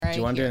Do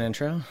you want to do an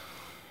intro?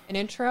 An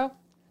intro?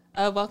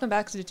 Welcome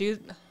back to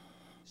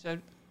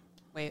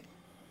wait.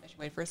 I should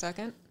wait for a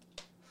second.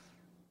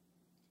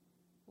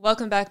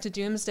 Welcome back to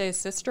Doomsday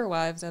Sister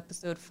Wives,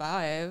 episode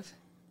 5.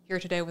 Here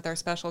today with our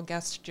special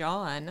guest,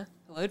 John.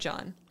 Hello,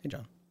 John. Hey,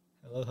 John.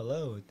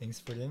 Hello. Thanks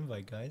for the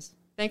invite, guys.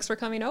 Thanks for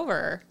coming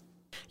over.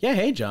 Yeah,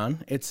 hey,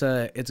 John. It's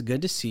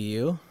good to see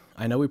you.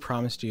 I know we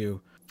promised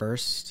you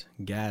first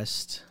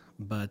guest,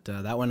 but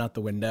that went out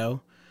the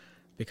window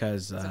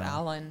because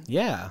Alan.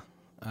 Yeah,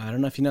 I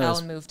don't know if you know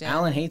Alan this. moved in.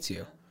 Alan hates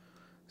you,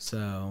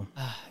 so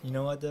You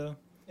know what though?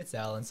 It's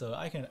Alan, so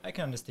I can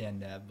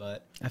understand that.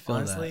 But I feel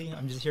honestly,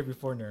 I'm just here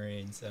before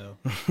Noreen, so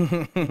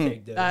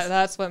take this.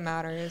 That's what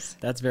matters.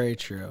 That's very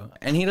true.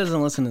 And he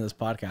doesn't listen to this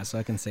podcast, so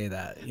I can say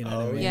that. You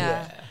know what I mean?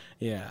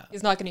 Yeah.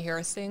 He's not going to hear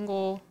a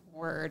single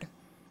word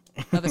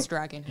of us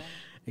dragging him.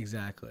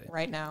 Exactly.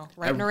 Right now.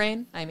 Right,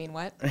 Noreen? I mean,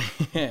 what?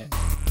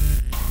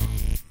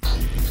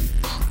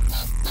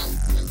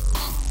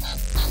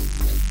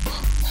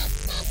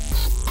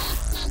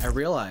 I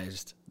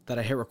realized that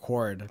I hit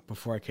record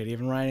before I could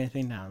even write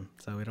anything down,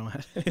 so we don't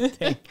have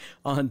anything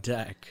on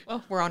deck.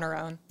 Well, we're on our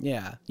own.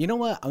 Yeah. You know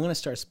what? I'm going to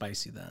start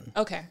spicy then.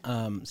 Okay.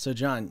 So,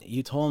 John,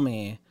 you told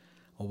me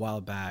a while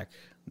back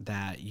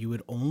that you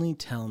would only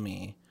tell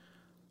me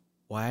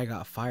why I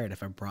got fired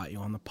if I brought you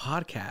on the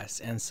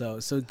podcast. And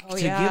so to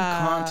give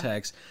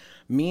context,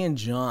 me and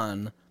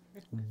John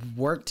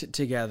worked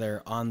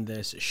together on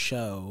this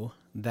show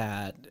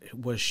that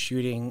was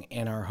shooting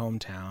in our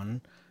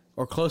hometown,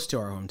 or close to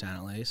our hometown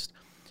at least.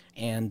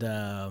 And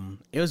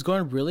it was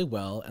going really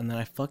well, and then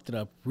I fucked it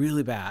up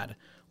really bad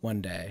one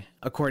day,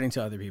 according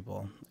to other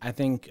people. I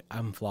think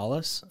I'm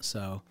flawless,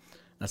 so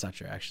that's not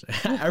true, actually.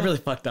 I really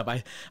fucked up.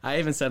 I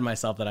even said to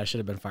myself that I should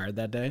have been fired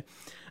that day,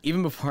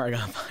 even before I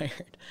got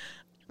fired.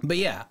 But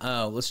yeah,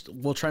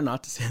 we'll try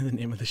not to say the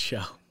name of the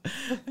show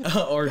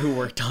or who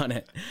worked on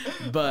it.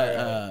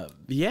 But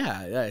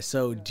yeah,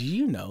 so do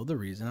you know the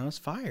reason I was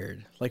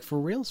fired? Like, for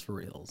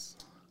reals?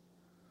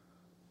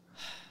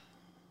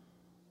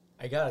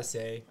 I gotta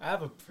say, I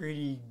have a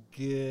pretty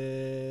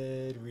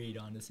good read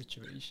on the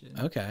situation.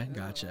 Okay,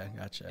 gotcha.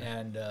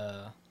 And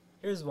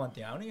here's one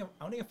thing. I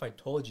don't think if I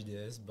told you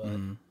this, but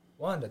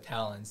one of the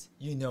talents,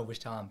 you know which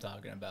talent I'm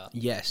talking about.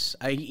 Yes,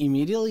 I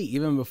immediately,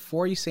 even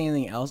before you say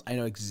anything else, I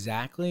know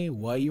exactly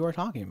what you are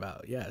talking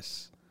about.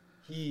 Yes.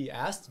 He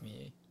asked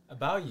me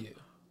about you,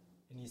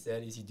 and he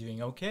said, "Is he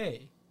doing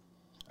okay?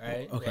 All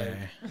right? Okay.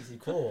 Like, is he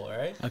cool? All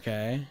right?"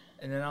 Okay.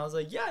 And then I was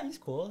like, "Yeah, he's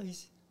cool.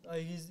 He's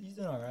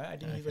doing all right. I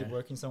think he's like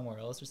working somewhere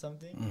else or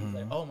something." He's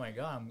like, "Oh my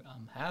god,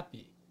 I'm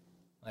happy.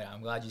 Like,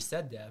 I'm glad you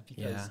said that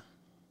because,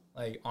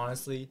 like,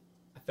 honestly,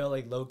 I felt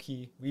like low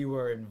key we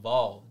were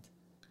involved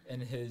in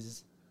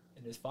his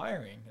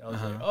firing." And I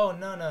was like, "Oh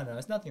no,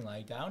 it's nothing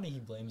like that. I don't think he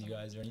blames you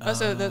guys or anything." Oh,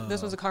 so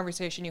this was a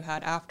conversation you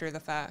had after the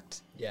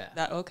fact. Yeah.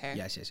 Okay.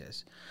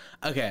 Yes.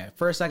 Okay,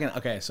 for a second.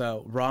 Okay,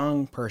 so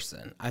wrong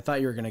person. I thought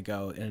you were gonna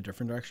go in a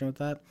different direction with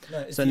that. No,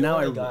 it's so the now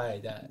only guy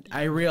that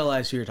I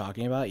realize who you're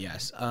talking about.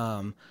 Yes.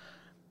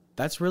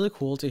 That's really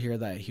cool to hear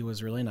that he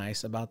was really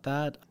nice about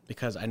that,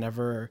 because I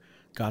never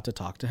got to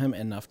talk to him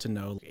enough to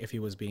know if he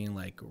was being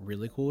like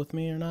really cool with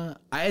me or not.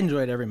 I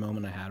enjoyed every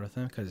moment I had with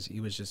him because he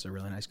was just a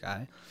really nice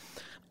guy.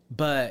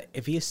 But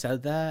if he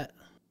said that,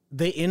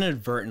 they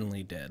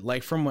inadvertently did.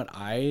 Like, from what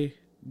I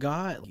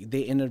got,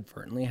 they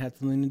inadvertently had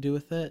something to do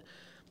with it.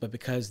 But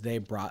because they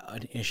brought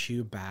an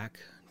issue back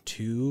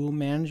to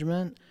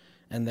management,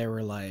 and they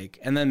were like,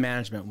 and then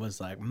management was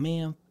like,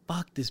 "Man,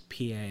 fuck this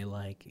PA.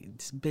 Like,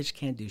 this bitch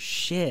can't do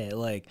shit."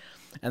 Like,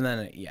 and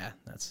then,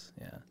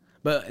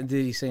 But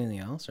did he say anything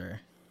else, or?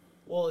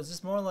 Well, it's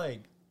just more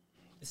like,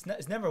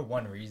 it's never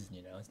one reason,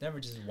 you know? It's never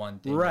just one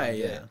thing. Right,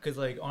 yeah. Because,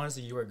 like,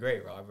 honestly, you were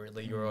great, Robert.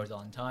 Like, you were always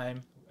on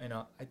time. And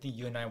I think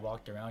you and I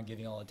walked around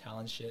giving all the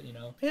talent shit, you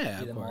know? Yeah,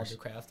 Give of them all course. the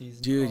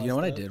crafties. Dude, you know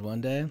what I did one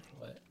day?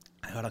 What?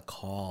 I got a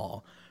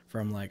call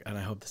from, like, and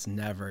I hope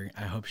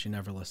she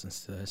never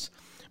listens to this,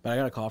 but I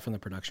got a call from the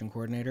production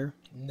coordinator.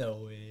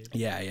 No way.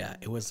 Yeah.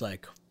 It was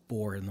like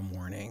 4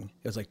 a.m.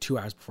 It was like 2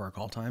 hours before our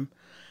call time.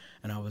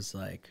 And I was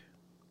like,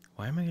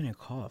 why am I getting a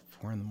call at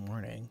 4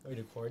 a.m? Wait,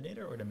 the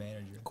coordinator or the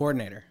manager?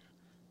 Coordinator.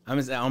 I'm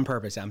on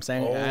purpose. I'm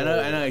saying, I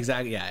know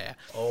exactly. Yeah.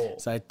 Oh.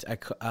 So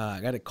I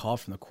got a call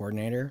from the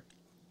coordinator,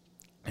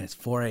 and it's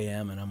 4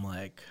 a.m. and I'm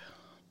like,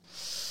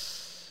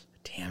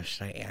 damn,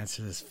 should I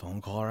answer this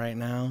phone call right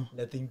now?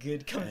 Nothing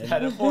good comes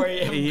out of 4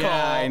 a.m. Yeah,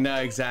 call. I know,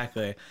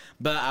 exactly.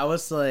 But I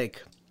was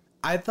like,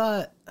 I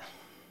thought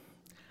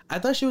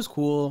she was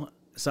cool.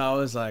 So I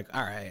was like,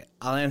 all right,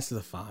 I'll answer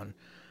the phone.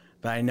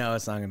 But I know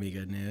it's not going to be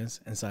good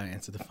news. And so I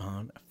answered the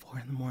phone at 4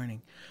 a.m.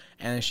 And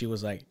then she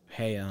was like,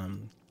 hey,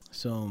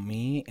 so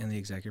me and the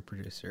executive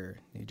producer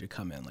need to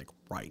come in, like,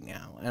 right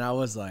now. And I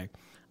was like,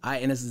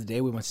 and this is the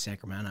day we went to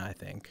Sacramento, I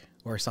think,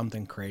 or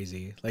something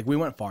crazy. Like, we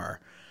went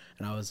far.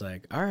 And I was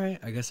like, all right,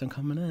 I guess I'm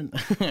coming in.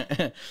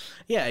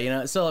 Yeah, you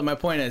know, so my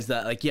point is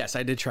that, like, yes,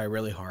 I did try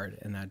really hard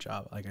in that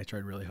job. Like, I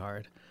tried really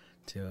hard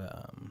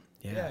to,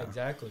 Yeah,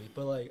 exactly.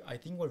 But, like, I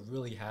think what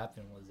really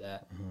happened was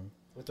that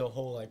with the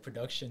whole like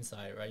production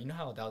side, right? You know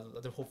how that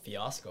was the whole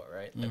fiasco,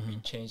 right? Like we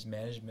changed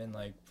management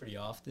like pretty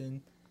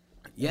often.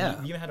 Yeah,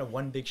 we even had a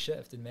one big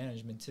shift in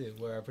management too,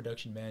 where our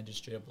production manager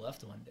straight up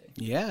left one day.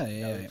 Yeah.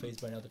 Got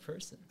replaced by another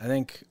person. I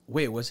think.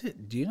 Wait, was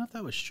it? Do you know if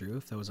that was true?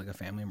 If that was like a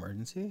family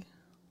emergency?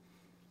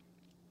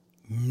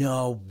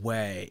 No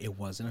way. It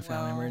wasn't a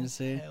family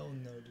emergency. Hell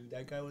no, dude.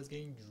 That guy was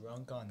getting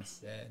drunk on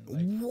set.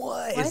 Like,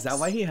 what? Is that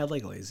why he had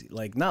like lazy,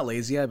 like not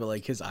lazy eye, but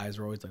like his eyes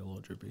were always like a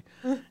little droopy?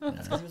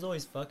 Because he was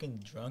always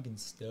fucking drunk and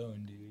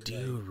stoned, dude.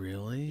 Dude, like,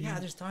 really? Yeah,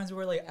 there's times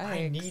where like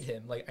I need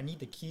him. Like I need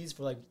the keys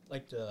for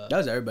like the. That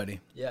was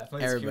everybody. Yeah, for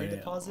my security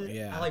deposit.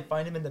 Yeah. I like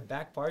find him in the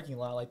back parking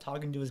lot, like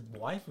talking to his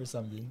wife or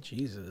something.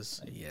 Jesus.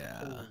 Like, yeah.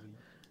 holy.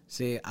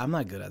 See, I'm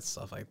not good at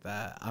stuff like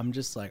that. I'm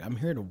just like, I'm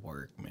here to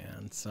work,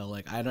 man. So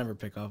like, I never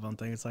pick up on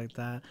things like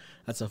that.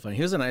 That's so funny.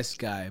 He was a nice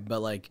guy,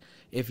 but like,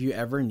 if you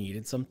ever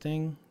needed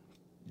something,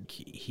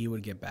 he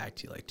would get back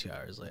to you like 2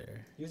 hours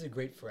later. He was a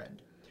great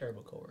friend,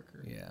 terrible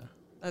coworker. Yeah.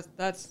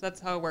 That's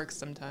how it works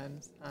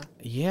sometimes. Huh?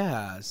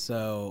 Yeah.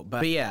 So,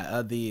 but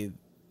yeah,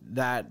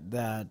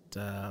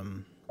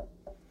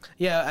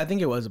 yeah, I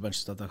think it was a bunch of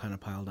stuff that kind of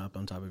piled up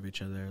on top of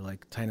each other,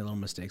 like tiny little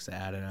mistakes that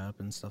added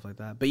up and stuff like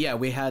that. But yeah,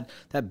 we had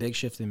that big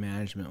shift in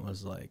management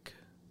was like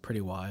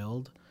pretty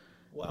wild.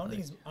 Well, I don't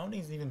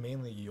think it's even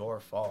mainly your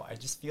fault. I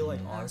just feel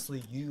like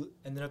honestly, you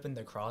ended up in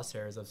the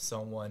crosshairs of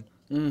someone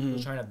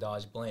who's trying to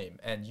dodge blame,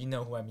 and you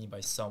know who I mean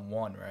by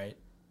someone, right?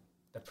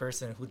 The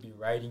person who'd be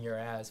riding your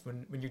ass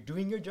when you're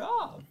doing your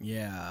job.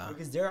 Yeah.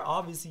 Because they're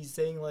obviously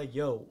saying like,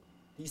 "Yo,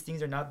 these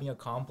things are not being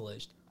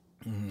accomplished.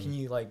 Can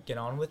you like get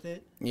on with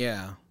it?"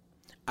 Yeah.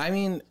 I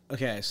mean,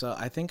 okay, so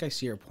I think I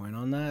see your point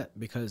on that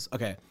because,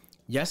 okay,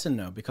 yes and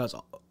no. Because,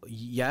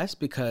 yes,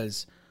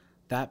 because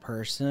that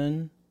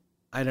person,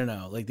 I don't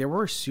know, like they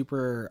were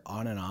super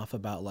on and off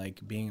about like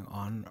being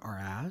on our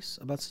ass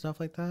about stuff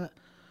like that.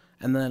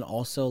 And then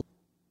also,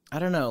 I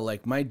don't know,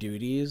 like my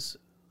duties,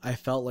 I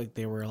felt like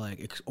they were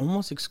like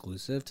almost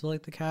exclusive to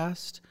like the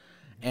cast.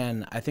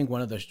 And I think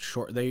one of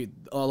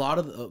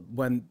the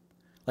when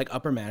like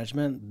upper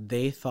management,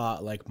 they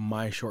thought like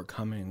my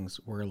shortcomings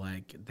were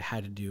like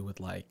had to do with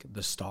like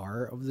the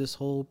star of this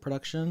whole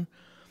production.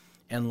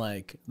 And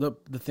like the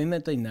thing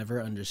that they never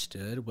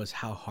understood was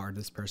how hard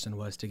this person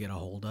was to get a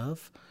hold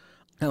of.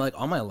 And like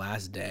on my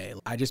last day,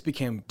 I just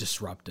became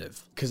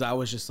disruptive because I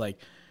was just like,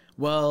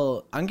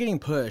 well, I'm getting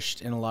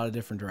pushed in a lot of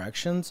different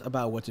directions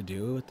about what to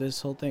do with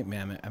this whole thing.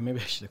 Man, maybe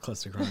I should have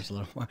closed the garage a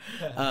little more.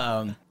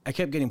 I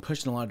kept getting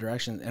pushed in a lot of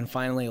directions. And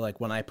finally,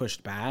 like when I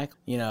pushed back,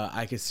 you know,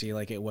 I could see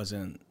like it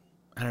wasn't,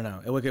 I don't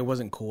know, it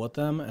wasn't cool with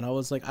them. And I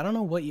was like, I don't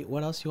know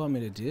what else you want me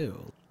to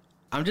do.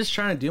 I'm just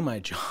trying to do my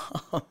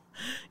job.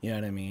 You know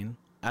what I mean?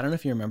 I don't know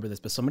if you remember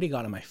this, but somebody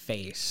got in my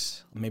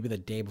face maybe the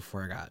day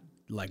before I got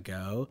let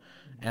go.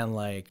 And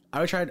like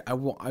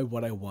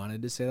what I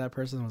wanted to say to that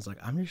person was like,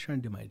 I'm just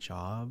trying to do my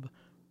job,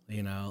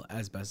 you know,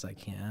 as best I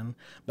can.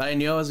 But I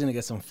knew I was gonna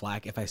get some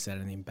flack if I said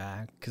anything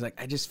back because like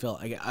I just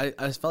felt like I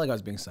felt like I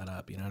was being set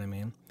up. You know what I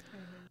mean?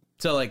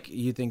 So like,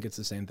 you think it's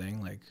the same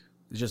thing? Like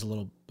it's just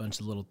a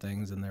bunch of little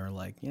things, and they were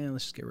like, yeah,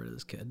 let's just get rid of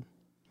this kid.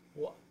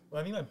 Well,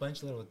 I mean by a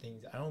bunch of little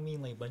things, I don't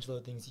mean like a bunch of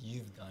little things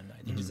you've done.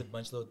 I think just a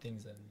bunch of little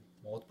things in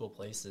multiple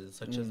places,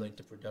 such as like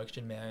the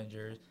production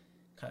manager.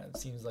 Kind of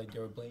seems like they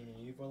were blaming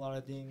you for a lot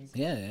of things.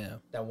 Yeah.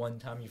 That one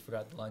time you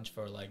forgot lunch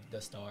for like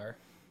the star.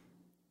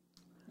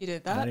 You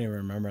did that? I didn't even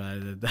remember I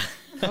did that.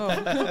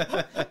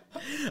 Oh.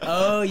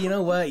 Oh, you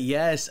know what?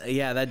 Yes.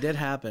 Yeah, that did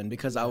happen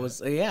because I was,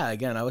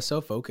 again, I was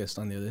so focused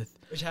on the other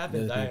Which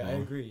happens. I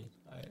agree.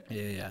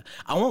 Yeah.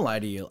 I won't lie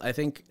to you. I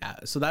think,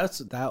 so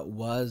that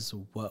was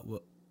what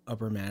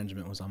upper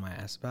management was on my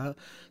ass about,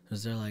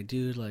 because they're like,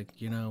 dude,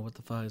 like, you know, what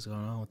the fuck is going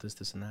on with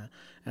this and that.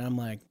 And I'm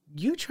like,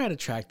 you try to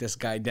track this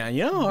guy down.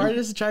 You know how hard it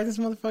is to track this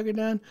motherfucker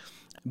down?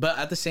 But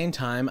at the same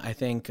time, I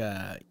think,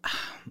 I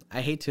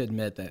hate to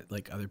admit that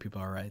like other people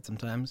are right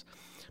sometimes,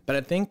 but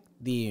I think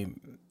the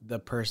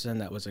person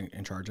that was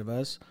in charge of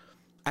us,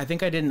 I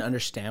think I didn't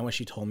understand what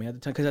she told me at the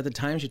time, because at the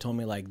time she told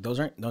me like those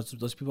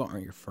people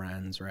aren't your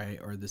friends, right?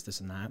 Or this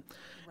and that.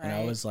 Right. And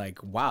I was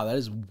like, wow, that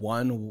is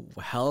one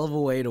hell of a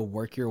way to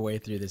work your way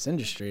through this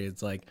industry.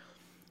 It's like,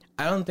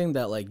 I don't think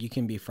that like you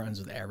can be friends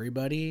with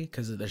everybody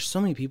because there's so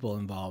many people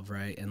involved,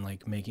 right? In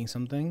like making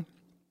something.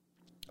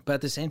 But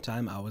at the same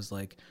time, I was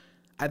like,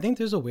 I think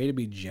there's a way to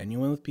be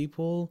genuine with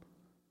people,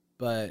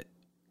 but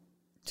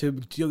to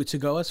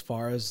go as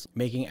far as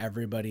making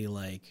everybody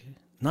like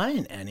not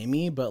an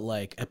enemy, but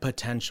like a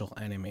potential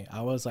enemy.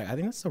 I was like, I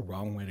think that's the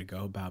wrong way to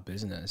go about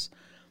business.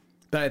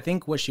 But I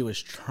think what she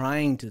was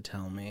trying to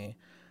tell me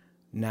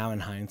now in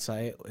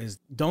hindsight is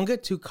don't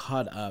get too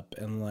caught up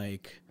in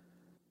like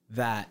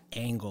that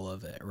angle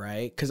of it,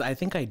 right? Because I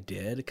think I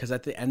did. Because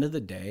at the end of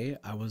the day,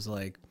 I was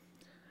like,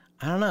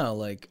 I don't know,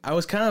 like I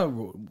was kind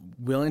of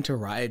willing to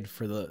ride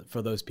for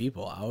those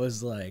people. I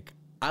was like,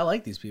 I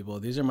like these people.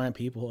 These are my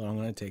people, and I'm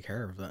going to take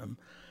care of them.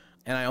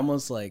 And I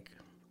almost like,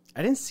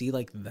 I didn't see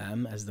like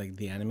them as like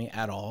the enemy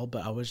at all,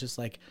 but I was just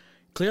like,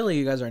 clearly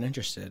you guys aren't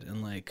interested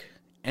in like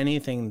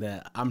anything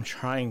that I'm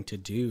trying to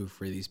do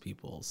for these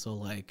people. So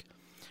like,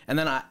 And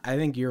then I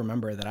think you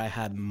remember that I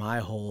had my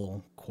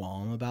whole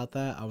qualm about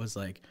that. I was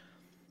like,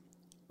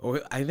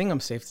 I think I'm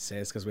safe to say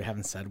this because we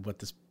haven't said what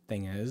this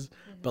thing is,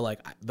 but like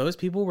those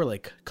people were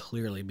like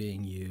clearly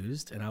being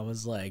used, and I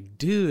was like,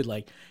 dude,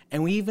 like,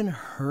 and we even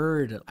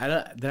heard,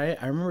 I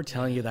remember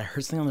telling you that I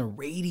heard something on the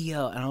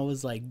radio, and I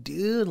was like,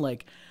 dude,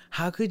 like,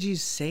 how could you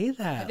say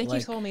that? I think like,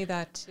 you told me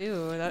that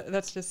too.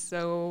 That's just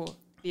so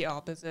the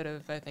opposite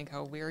of, I think,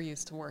 how we're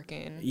used to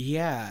working.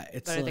 Yeah,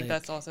 but I think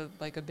that's also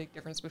like a big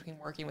difference between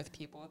working with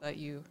people that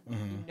you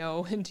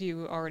know and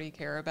you already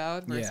care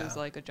about versus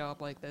like a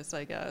job like this,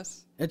 I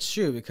guess. It's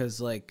true, because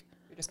like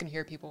you're just gonna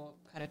hear people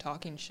kind of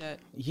talking shit.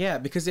 Yeah,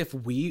 because if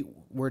we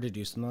were to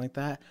do something like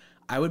that,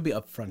 I would be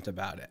upfront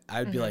about it.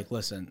 I'd be like,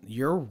 listen,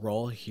 your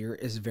role here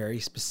is very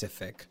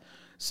specific,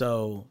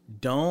 so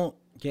don't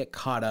get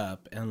caught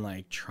up in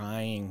like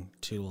trying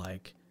to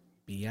like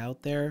be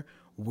out there.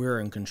 We're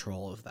in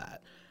control of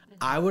that.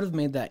 I would have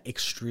made that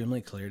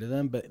extremely clear to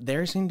them, but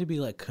there seemed to be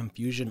like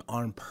confusion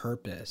on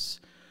purpose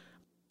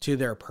to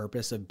their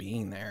purpose of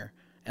being there.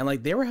 And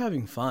like they were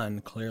having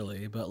fun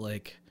clearly, but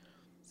like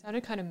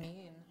sounded kind of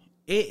mean.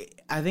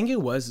 I think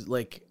it was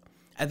like,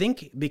 I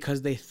think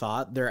because they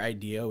thought their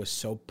idea was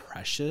so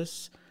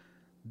precious,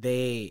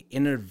 they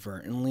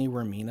inadvertently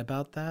were mean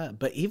about that.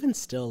 But even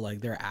still,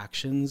 like their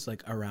actions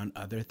like around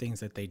other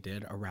things that they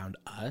did around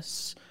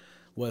us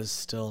was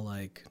still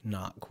like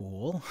not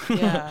cool.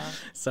 Yeah.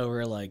 So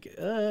we're like,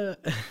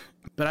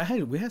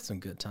 but we had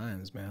some good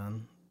times,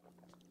 man.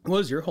 What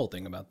was your whole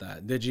thing about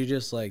that? Did you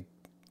just like,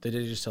 did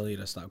they just tell you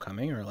to stop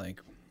coming, or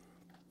like,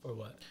 For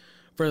what?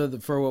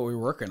 for what we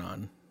were working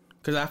on?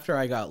 Because after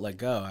I got let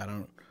go,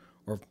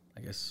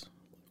 I guess,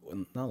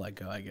 not let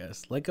go, I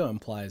guess. Let go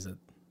implies that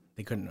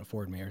they couldn't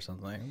afford me or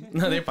something.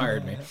 No, they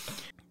fired me.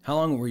 How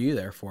long were you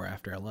there for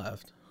after I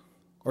left?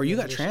 Or you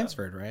got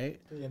transferred, right?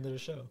 To the end of the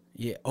show.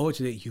 Yeah. Oh,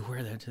 you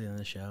were there to the end of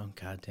the show.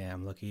 God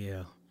damn, look at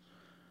you.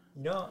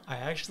 No, I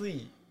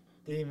actually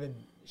didn't even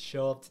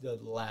show up to the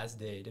last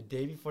day. The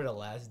day before the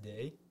last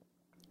day.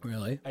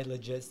 Really? I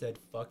legit said,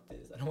 fuck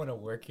this. I don't want to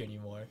work here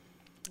anymore.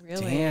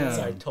 Really? Damn.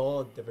 So I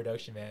told the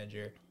production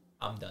manager,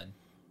 I'm done.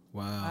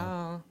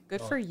 Wow.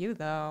 Good for you,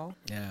 though.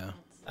 Yeah.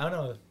 I don't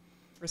know.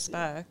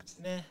 Respect.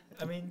 Nah,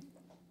 I mean,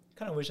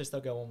 kind of wish I still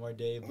got one more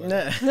day, but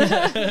I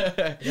got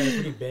a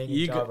pretty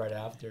banging job right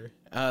after.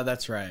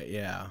 That's right.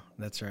 Yeah,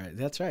 that's right.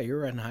 That's right. You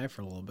were riding high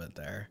for a little bit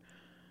there.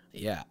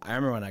 Yeah, I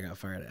remember when I got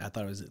fired. I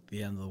thought it was at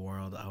the end of the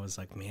world. I was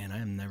like, man, I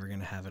am never going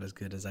to have it as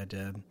good as I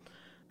did. And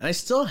I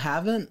still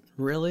haven't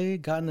really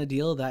gotten a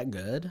deal that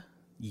good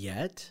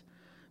yet,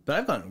 but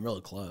I've gotten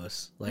really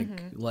close. Like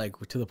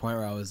to the point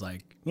where I was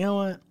like, you know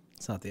what?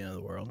 It's not the end of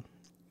the world.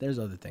 There's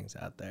other things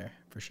out there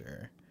for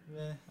sure.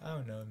 I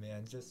don't know,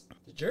 man. Just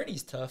the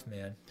journey's tough,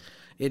 man.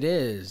 It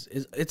is.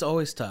 It's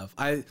always tough.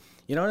 I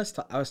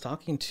was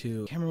talking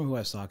to, I can't remember who I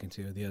was talking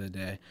to the other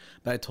day,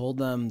 but I told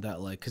them that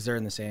like, cause they're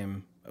in the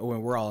same,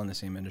 we're all in the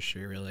same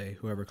industry really,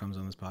 whoever comes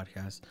on this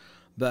podcast.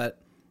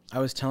 But I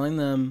was telling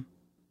them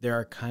there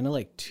are kind of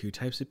like two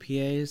types of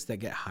PAs that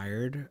get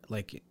hired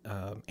like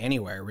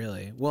anywhere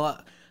really.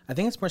 Well, I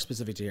think it's more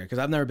specific to here cause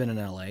I've never been in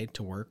LA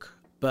to work.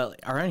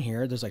 But around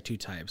here, there's like two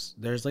types.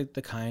 There's like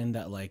the kind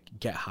that like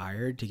get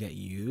hired to get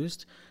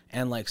used.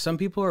 And like some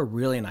people are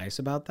really nice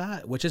about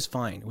that, which is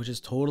fine, which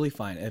is totally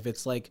fine. If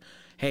it's like,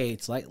 hey,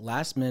 it's like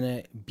last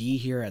minute, be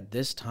here at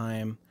this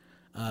time.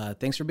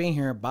 Thanks for being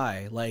here.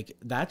 Bye. Like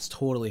that's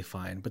totally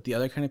fine. But the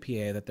other kind of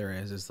PA that there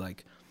is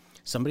like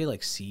somebody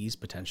like sees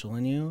potential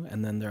in you.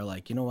 And then they're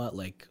like, you know what?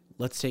 Like,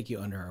 let's take you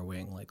under our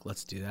wing. Like,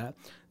 let's do that.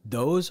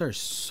 Those are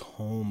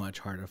so much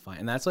harder to find.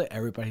 And that's what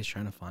everybody's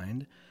trying to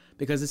find.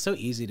 Because it's so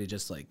easy to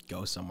just like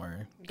go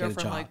somewhere, go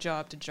from like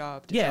job to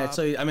job to job. It's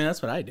so I mean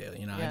that's what I do.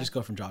 You know, I just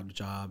go from job to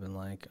job and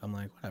like I'm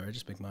like whatever,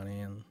 just make money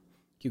and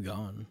keep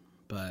going.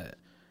 But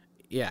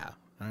yeah,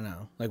 I don't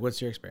know. Like,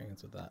 what's your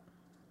experience with that?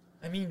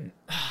 I mean,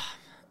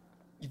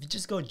 if you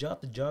just go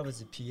job to job as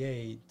a PA,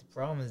 the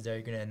problem is that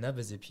you're gonna end up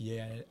as a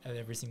PA at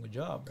every single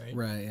job, right?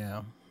 Right.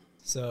 Yeah.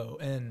 So,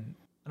 and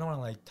I don't want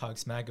to like talk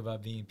smack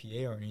about being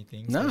a PA or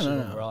anything. No.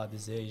 When we're all at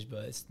this age,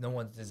 but it's no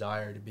one's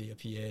desire to be a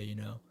PA, you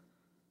know.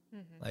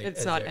 Like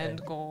it's not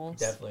end goal.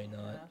 Definitely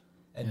not.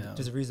 Yeah. And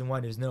there's a reason why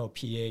there's no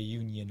PA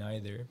union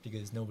either,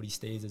 because nobody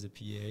stays as a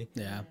PA.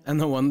 Yeah,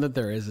 and the one that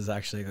there is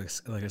actually like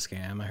a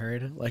scam. I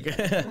heard. Like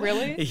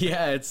really?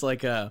 Yeah, it's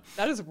like a.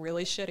 That is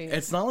really shitty.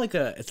 It's not like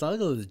a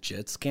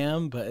legit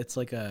scam, but it's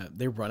like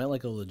they run it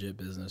like a legit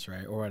business,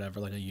 right, or whatever,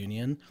 like a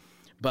union.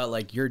 But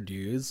like your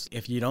dues,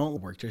 if you don't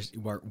work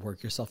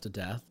yourself to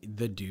death,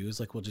 the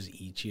dues like will just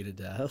eat you to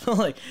death.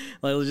 like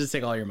they'll just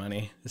take all your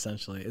money.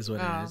 Essentially, is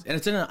what it is. And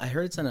it's I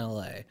heard it's in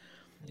LA.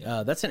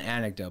 Yeah. That's an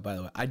anecdote, by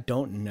the way. I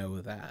don't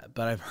know that,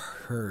 but I've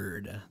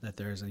heard that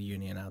there's a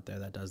union out there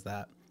that does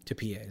that to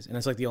PAs, and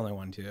it's like the only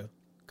one too,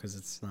 because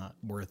it's not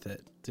worth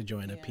it to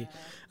join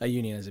a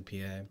union as a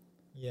PA.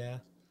 Yeah,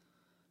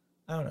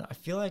 I don't know. I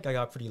feel like I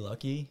got pretty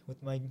lucky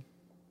with my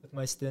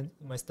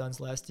stunts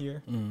last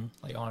year.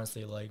 Like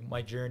honestly, like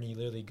my journey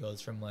literally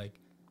goes from like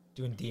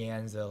doing De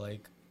Anza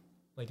like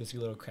like those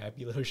little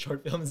crappy little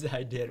short films that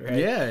I did, right?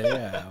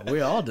 Yeah, we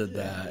all did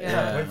that.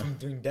 Yeah. I went from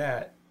doing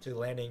that to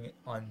landing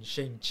on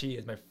Shang-Chi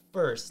as my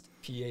first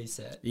PA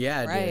set.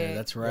 Yeah, dude,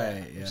 that's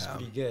right. Which is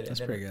pretty good. That's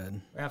pretty good.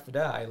 Right after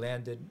that, I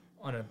landed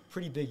on a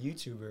pretty big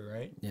YouTuber,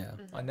 right? Yeah.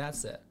 On that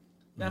set.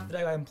 And after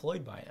that, I got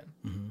employed by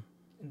him.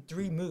 In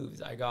 3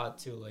 moves, I got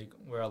to like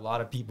where a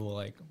lot of people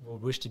like will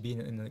wish to be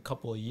in a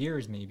couple of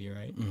years, maybe,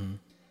 right?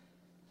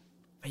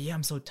 But yeah,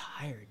 I'm so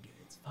tired, dude.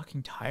 It's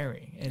fucking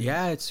tiring. And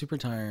yeah, it's super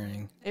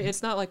tiring.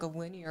 It's not like a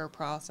linear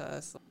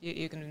process.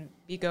 You can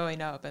be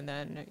going up, and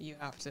then you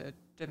have to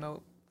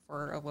demote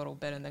for a little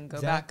bit, and then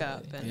go back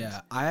up. And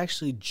yeah, I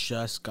actually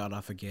just got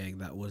off a gig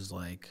that was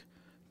like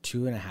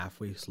 2.5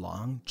 weeks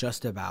long,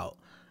 just about,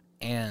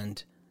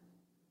 and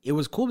it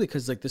was cool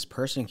because like this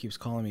person keeps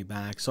calling me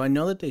back, so I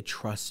know that they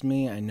trust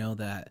me. I know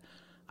that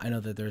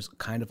there's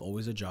kind of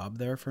always a job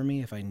there for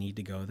me if I need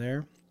to go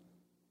there.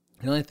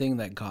 The only thing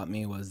that got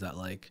me was that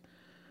like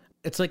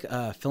it's like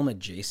film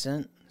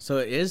adjacent, so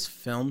it is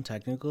film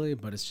technically,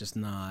 but it's just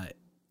not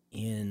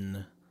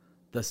in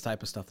this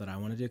type of stuff that I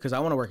want to do, because I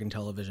want to work in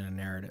television and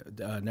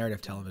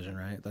narrative television,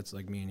 right? That's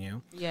like me and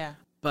you. Yeah.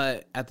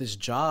 But at this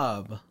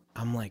job,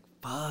 I'm like,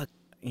 fuck,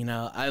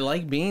 I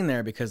like being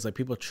there because like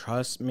people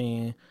trust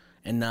me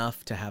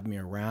enough to have me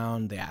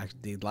around.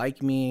 They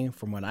like me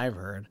from what I've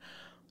heard.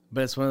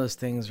 But it's one of those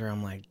things where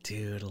I'm like,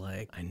 dude,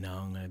 like, I know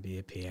I'm going to be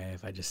a PA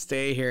if I just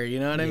stay here. You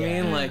know what I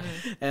mean? Like,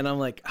 and I'm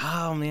like,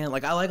 oh man,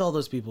 like I like all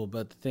those people.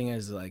 But the thing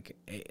is like,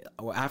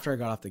 after I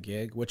got off the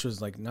gig, which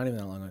was like not even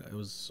that long ago, it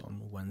was on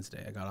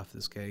Wednesday, I got off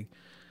this gig.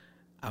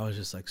 I was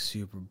just like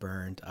super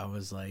burnt. I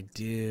was like,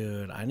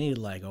 dude, I need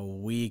like a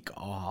week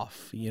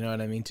off. You know what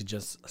I mean? To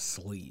just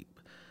sleep.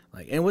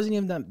 Like, and it wasn't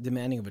even that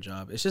demanding of a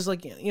job. It's just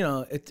like,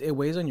 it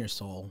weighs on your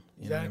soul.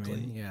 You know what I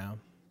mean? Yeah.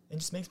 It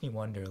just makes me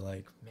wonder,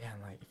 like, man,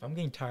 like, if I'm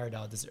getting tired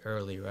out this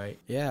early, right?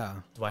 Yeah.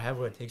 Do I have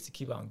what it takes to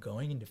keep on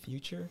going in the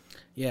future?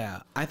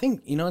 Yeah. I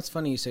think, it's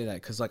funny you say that,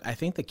 because, like, I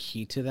think the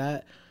key to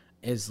that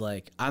is,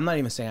 like, I'm not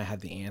even saying I have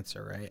the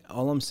answer, right?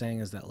 All I'm saying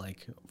is that,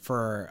 like,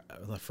 for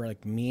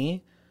like,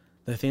 me,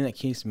 the thing that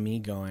keeps me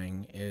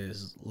going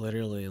is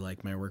literally,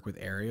 like, my work with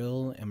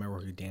Ariel and my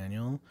work with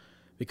Daniel,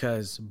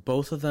 because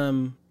both of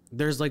them,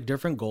 there's, like,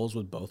 different goals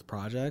with both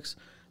projects.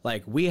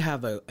 Like, we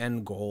have an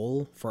end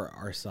goal for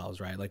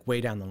ourselves, right? Like,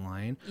 way down the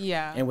line.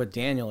 Yeah. And with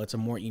Daniel, it's a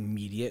more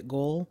immediate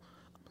goal.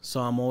 So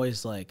I'm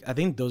always like, I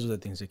think those are the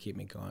things that keep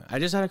me going. I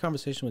just had a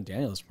conversation with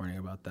Daniel this morning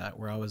about that,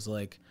 where I was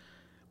like,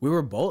 we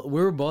were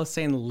both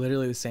saying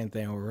literally the same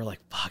thing. Where we were like,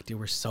 fuck, dude,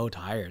 we're so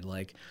tired.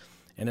 Like,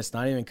 and it's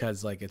not even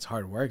because, like, it's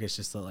hard work. It's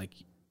just that, like,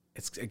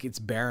 it's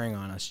bearing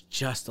on us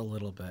just a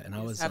little bit. And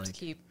I was have like,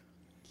 to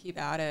keep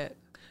at it.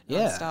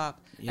 Yeah.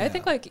 Stop. Yeah. I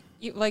think like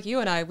you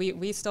and I,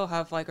 we still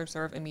have like our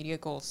sort of immediate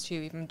goals too,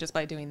 even just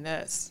by doing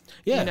this.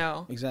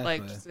 Yeah, exactly.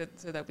 Like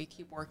so that we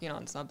keep working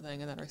on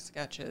something, and then our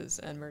sketches,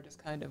 and we're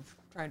just kind of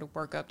trying to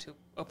work up to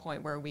a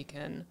point where we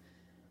can,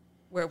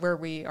 where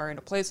we are in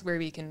a place where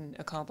we can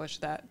accomplish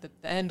the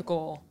end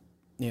goal.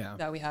 Yeah.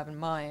 That we have in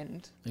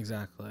mind.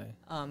 Exactly.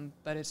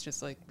 But it's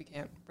just like we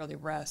can't really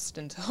rest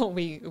until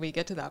we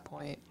get to that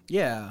point.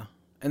 Yeah.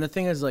 And the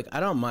thing is, like, I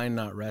don't mind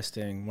not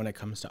resting when it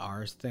comes to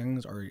our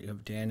things or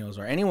Daniel's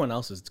or anyone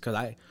else's,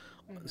 because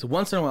so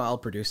once in a while I'll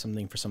produce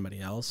something for somebody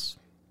else.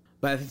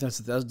 But I think those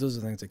are the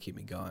things that keep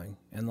me going.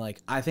 And,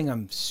 like, I think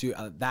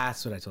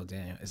that's what I told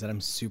Daniel, is that I'm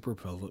super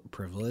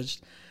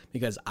privileged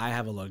because I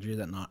have a luxury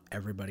that not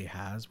everybody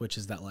has, which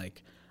is that,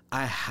 like,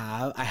 I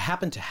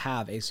happen to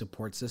have a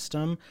support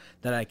system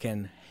that I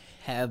can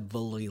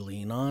heavily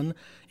lean on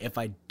if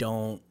I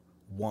don't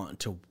want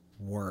to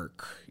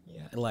work.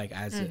 Yeah. Like,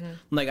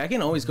 like, I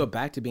can always go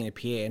back to being a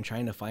PA and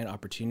trying to find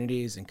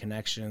opportunities and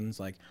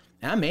connections. Like,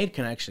 and I made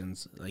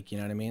connections, like, you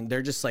know what I mean?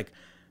 They're just like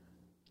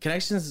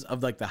connections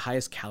of like the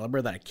highest caliber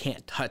that I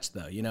can't touch,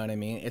 though. You know what I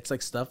mean? It's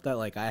like stuff that,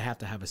 like, I have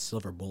to have a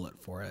silver bullet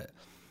for it.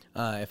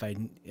 If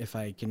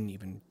I can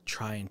even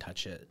try and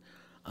touch it,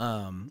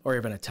 or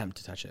even attempt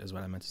to touch it, is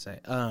what I meant to say.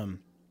 And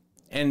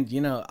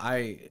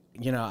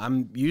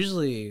I'm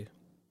usually,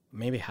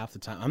 maybe half the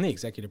time, I'm the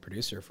executive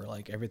producer for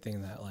like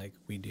everything that like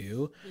we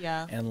do.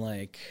 Yeah. And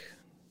like,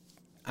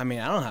 I mean,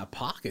 I don't have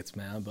pockets,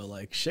 man, but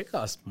like shit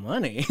costs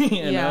money.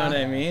 You know what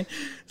I mean?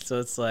 So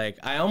it's like,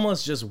 I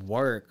almost just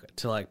work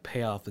to like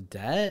pay off the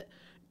debt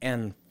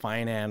and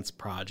finance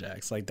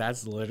projects. Like,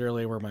 that's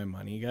literally where my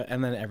money goes.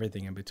 And then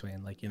everything in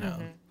between, like,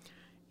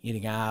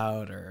 eating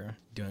out or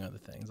doing other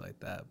things like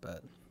that.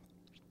 But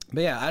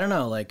yeah, I don't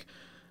know. Like,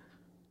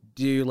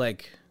 do you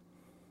like,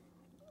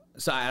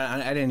 so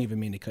I didn't even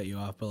mean to cut you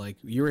off, but like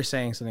you were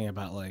saying something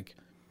about like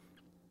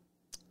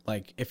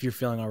if you're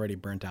feeling already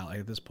burnt out, like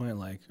at this point,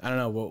 like, I don't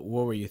know,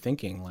 what were you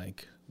thinking?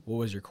 Like, what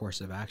was your course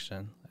of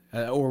action,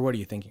 or what are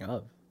you thinking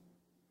of?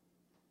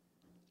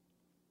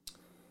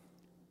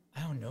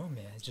 I don't know,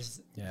 man. It's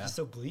just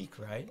so bleak,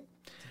 right?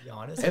 To be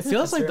honest, it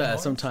feels like that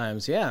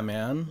sometimes. Yeah,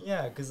 man.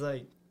 Yeah, because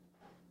like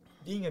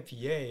being a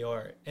PA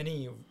or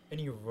any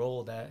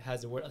role that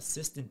has the word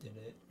assistant in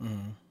it,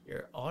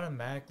 you're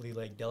automatically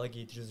like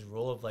delegate to this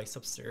role of like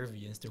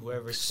subservience to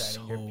whoever's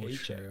signing your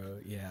paycheck. True.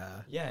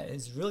 Yeah. Yeah,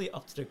 it's really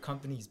up to the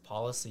company's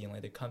policy and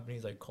like the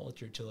company's like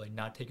culture to like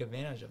not take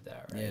advantage of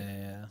that, right?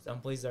 Yeah. Some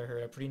places I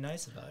heard are pretty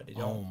nice about it. They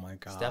Oh don't my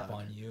God. step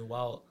on you,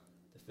 while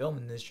the film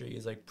industry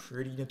is like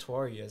pretty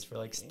notorious for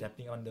like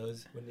stepping on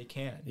those when they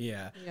can.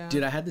 Yeah.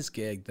 Dude, I had this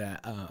gig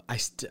that I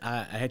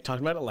had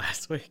talked about it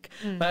last week,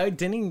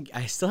 but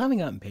I still haven't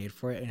gotten paid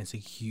for it, and it's a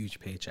huge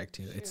paycheck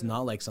too. It's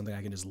not like something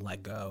I can just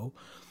let go.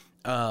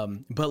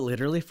 But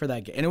literally for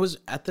that gig, and it was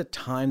at the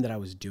time that I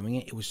was doing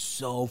it, it was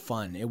so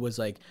fun. It was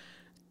like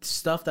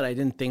stuff that I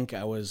didn't think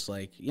I was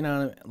like, you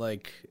know,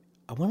 like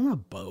I went on a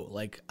boat.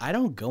 Like, I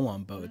don't go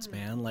on boats,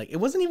 man. Like, it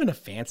wasn't even a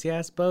fancy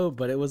ass boat,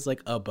 but it was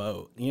like a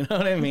boat. You know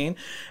what I mean?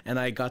 And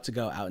I got to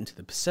go out into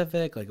the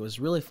Pacific. Like, it was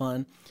really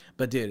fun.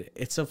 But dude,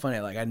 it's so funny.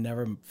 Like, I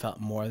never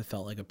felt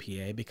like a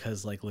PA,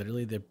 because like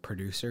literally the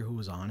producer who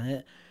was on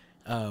it,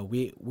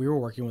 we were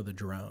working with a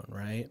drone,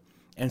 right?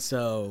 And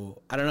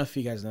so I don't know if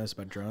you guys know this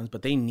about drones,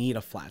 but they need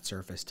a flat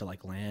surface to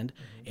like land.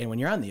 And when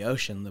you're out in the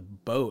ocean, the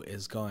boat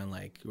is going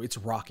like, it's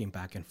rocking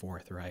back and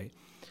forth, right?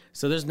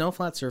 So there's no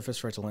flat surface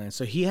for it to land.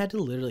 So he had to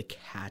literally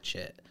catch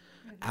it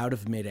out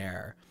of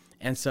midair.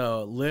 And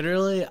so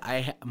literally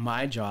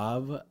my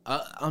job,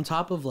 on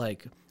top of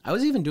like, I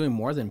was even doing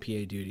more than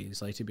PA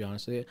duties, like, to be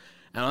honest with you.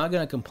 And I'm not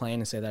going to complain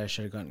and say that I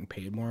should have gotten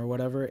paid more or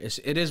whatever.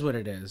 It is what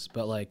it is.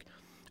 But like,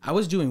 I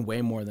was doing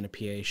way more than a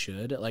PA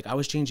should. Like, I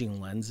was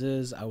changing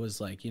lenses. I was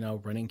like, you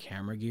know, running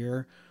camera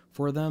gear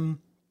for them.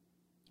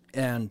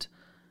 And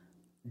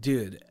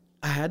dude,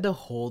 I had to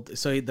hold,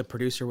 so the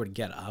producer would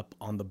get up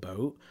on the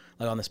boat,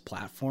 like on this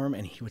platform,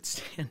 and he would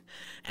stand,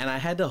 and I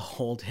had to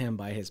hold him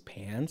by his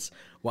pants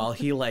while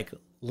he like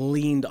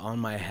leaned on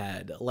my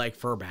head, like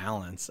for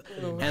balance.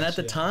 Ooh, and at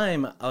the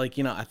time, like,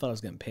 you know, I thought I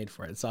was getting paid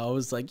for it. So I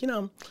was like, you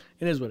know,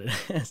 it is what it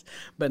is.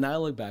 But now I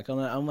look back on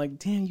that, I'm like,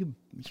 damn, you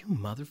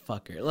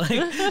motherfucker. Like,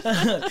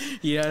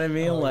 you know what I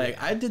mean? Oh, like,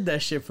 yeah. I did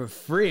that shit for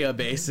free,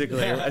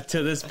 basically,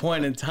 to this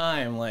point in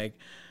time. Like,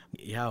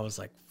 yeah, I was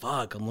like,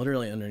 fuck, I'm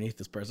literally underneath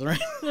this person right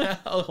now,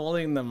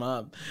 holding them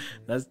up.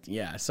 That's,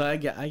 yeah. So I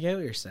get what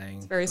you're saying.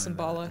 It's very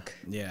symbolic.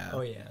 Yeah.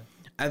 Oh, yeah.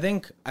 I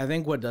think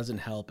what doesn't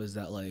help is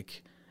that,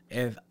 like,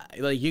 if,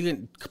 like, you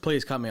can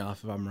please cut me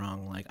off if I'm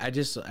wrong. Like, I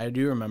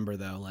do remember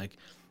though, like,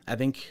 I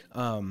think,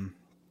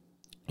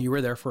 you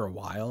were there for a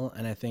while,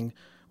 and I think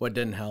what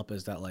didn't help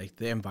is that, like,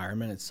 the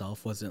environment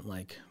itself wasn't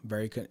like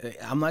very,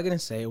 I'm not going to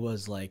say it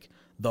was like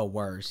the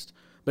worst,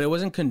 but it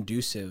wasn't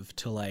conducive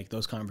to like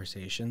those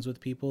conversations with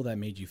people that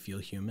made you feel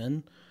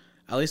human.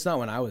 At least not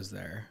when I was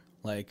there.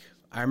 Like,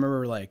 I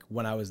remember like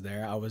when I was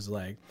there, I was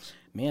like,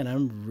 man,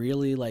 I'm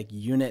really like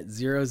unit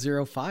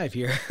 005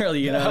 here.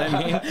 You know what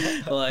I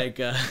mean? Like,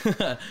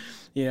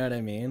 you know what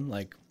I mean?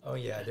 Like, oh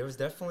yeah, there was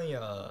definitely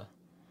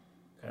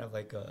kind of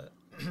like a,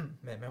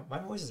 man, my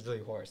voice is really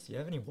hoarse. Do you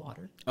have any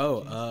water?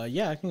 Oh,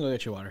 yeah, I can go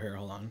get you water here.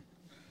 Hold on.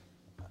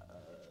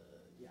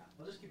 Yeah,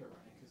 I'll just keep it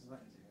running because it's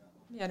not going to take that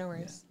long. Yeah, no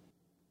worries.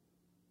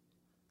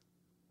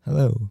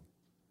 Hello,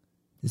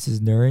 this is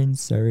Nurin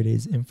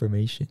Saraday's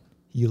information.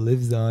 He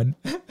lives on.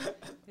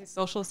 His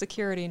social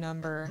security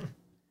number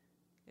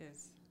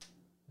is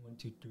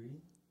 123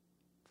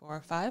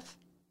 45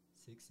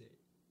 68.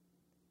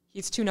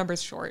 He's 2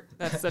 numbers short.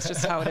 That's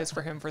just how it is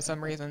for him for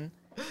some reason.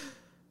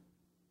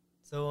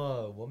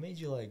 So, what made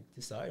you like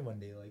decide one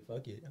day, like,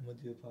 fuck it, I'm gonna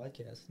do a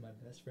podcast with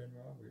my best friend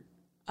Robert?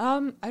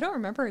 I don't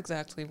remember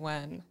exactly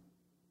when.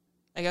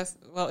 I guess,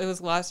 well, it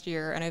was last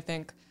year, and I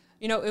think,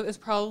 you know, it was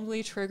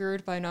probably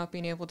triggered by not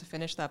being able to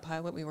finish that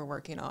pilot we were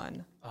working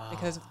on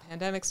because the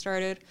pandemic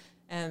started.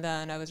 And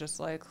then I was just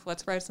like,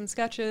 let's write some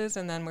sketches.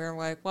 And then we were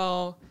like,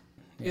 well,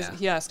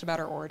 he asked about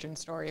our origin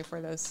story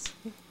for this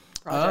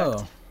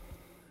project.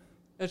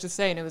 I was just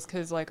saying it was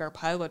because like our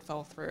pilot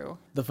fell through.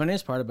 The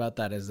funniest part about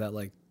that is that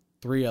like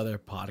 3 other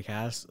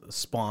podcasts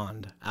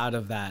spawned out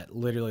of that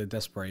literally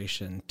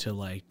desperation to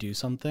like do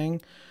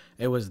something.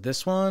 It was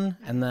this one,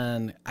 and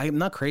then I'm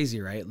not crazy,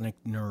 right? Like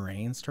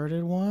Narain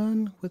started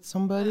one with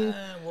somebody.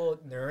 Well,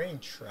 Narain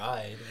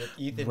tried with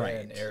Ethan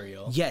and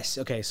Ariel. Yes.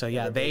 Okay. So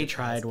yeah, they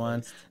tried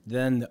one.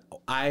 Then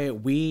I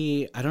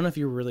don't know if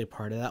you were really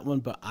part of that one,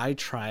 but I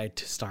tried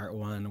to start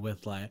one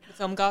with like the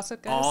film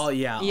gossip guys. All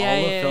the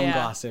film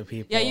gossip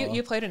people. Yeah,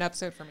 you played an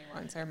episode for me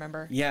once. I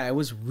remember. Yeah, it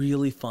was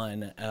really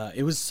fun.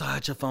 It was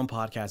such a fun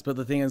podcast, but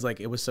the thing is, like,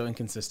 it was so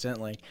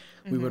inconsistent. Like,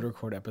 we would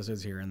record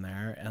episodes here and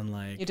there, and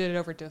like you did it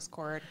over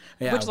Discord.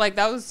 Yeah. Which, like,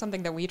 that was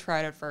something that we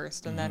tried at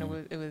first, and then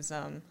it was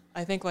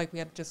I think, like, we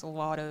had just a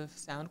lot of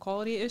sound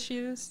quality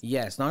issues.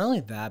 Yes, not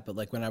only that, but,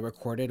 like, when I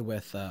recorded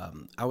with, I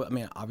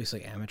mean,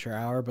 obviously amateur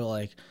hour, but,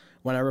 like,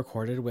 when I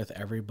recorded with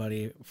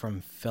everybody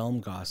from Film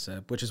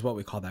Gossip, which is what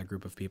we call that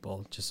group of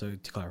people, just so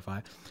to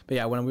clarify. But,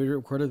 yeah, when we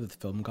recorded with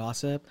Film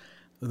Gossip,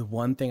 the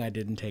one thing I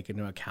didn't take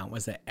into account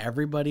was that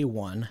everybody,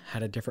 1,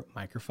 had a different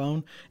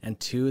microphone, and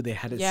 2, they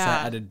had it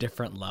set at a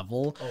different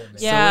level. Oh, man.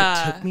 So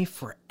it took me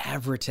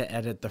forever to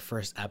edit the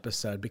first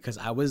episode because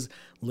I was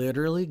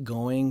literally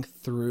going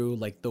through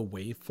like the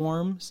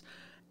waveforms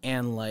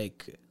and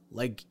like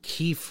like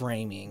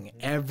keyframing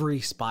every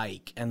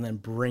spike and then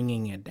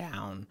bringing it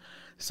down.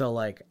 So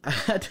like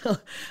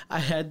I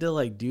had to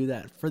like do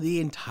that for the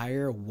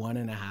entire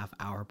 1.5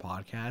 hour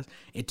podcast.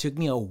 It took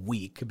me a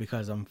week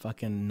because I'm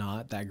fucking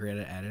not that great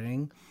at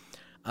editing.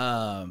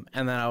 And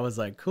then I was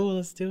like, cool,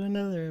 let's do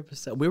another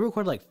episode. We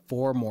recorded like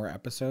 4 more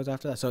episodes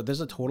after that. So there's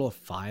a total of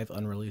 5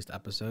 unreleased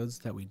episodes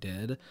that we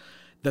did.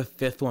 The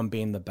 5th one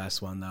being the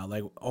best one though.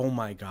 Like, oh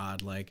my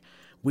God, like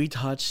we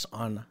touched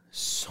on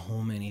so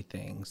many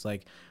things.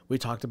 Like we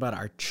talked about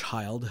our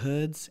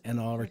childhoods and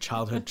all our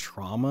childhood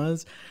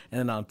traumas. And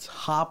then on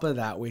top of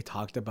that, we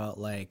talked about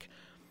like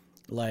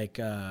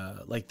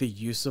the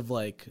use of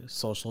like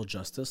social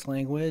justice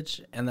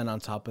language. And then on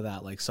top of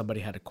that, like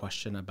somebody had a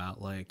question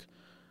about like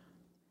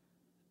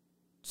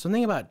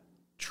something about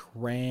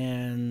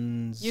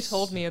trans. You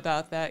told me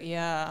about that.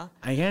 Yeah.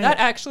 I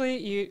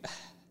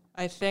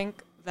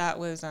think that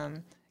was,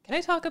 can I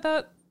talk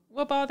about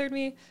what bothered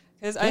me?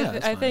 Because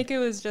I think it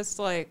was just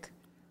like,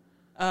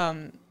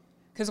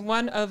 because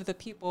one of the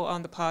people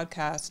on the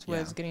podcast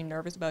was getting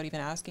nervous about even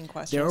asking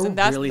questions. They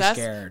were really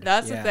scared.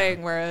 That's the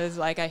thing. Whereas,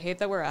 like, I hate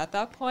that we're at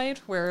that point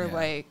where,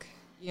 like,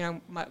 you know,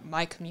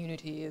 my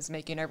community is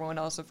making everyone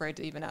else afraid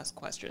to even ask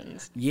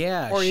questions.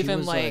 Yeah. Or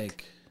even,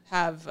 like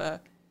have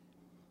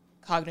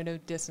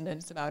cognitive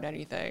dissonance about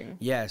anything.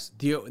 Yes.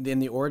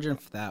 The origin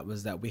for that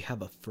was that we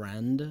have a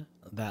friend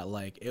that,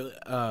 like,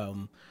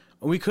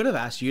 we could have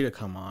asked you to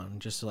come on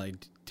just to, like,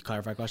 to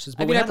clarify questions.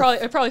 But I mean,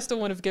 I probably still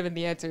wouldn't have given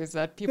the answers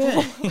that people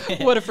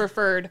would have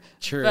preferred.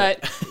 True.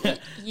 But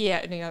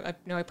yeah,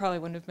 I probably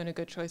wouldn't have been a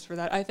good choice for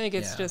that. I think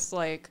it's just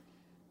like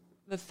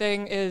the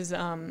thing is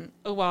a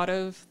lot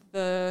of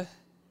the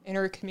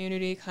inner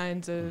community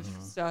kinds of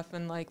stuff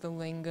and like the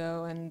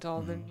lingo and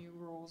all the new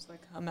rules that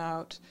come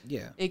out.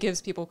 Yeah. It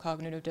gives people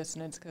cognitive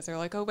dissonance because they're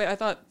like, oh, wait, I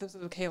thought this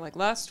was okay like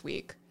last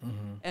week.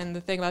 And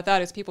the thing about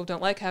that is people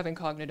don't like having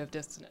cognitive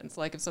dissonance.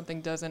 Like if something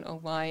doesn't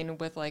align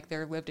with like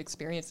their lived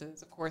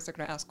experiences, of course they're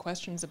going to ask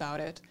questions about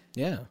it.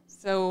 Yeah.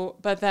 So,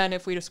 but then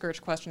if we discourage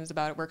questions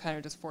about it, we're kind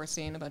of just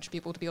forcing a bunch of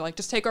people to be like,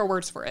 just take our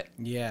words for it.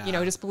 Yeah. You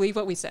know, just believe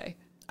what we say.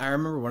 I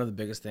remember one of the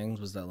biggest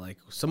things was that like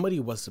somebody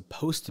was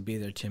supposed to be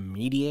there to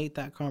mediate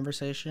that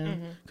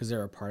conversation because they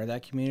were a part of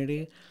that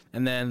community.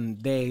 And then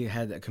they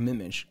had a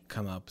commitment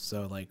come up.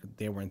 So like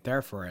they weren't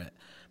there for it.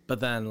 But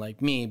then,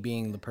 like, me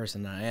being the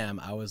person that I am,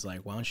 I was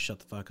like, why don't you shut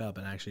the fuck up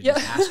and actually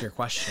just ask your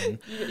question?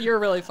 You're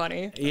really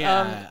funny.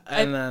 Yeah.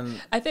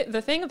 I think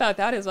the thing about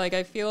that is, like,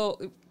 I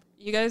feel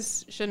you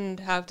guys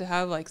shouldn't have to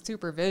have, like,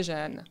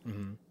 supervision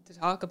to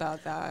talk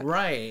about that.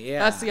 Right, yeah.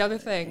 That's the other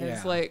thing.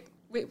 Is, like,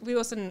 we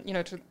listen, you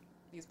know, to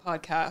these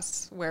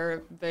podcasts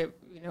where they,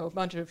 you know, a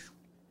bunch of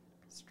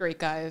straight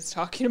guys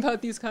talking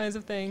about these kinds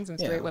of things and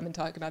straight women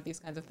talking about these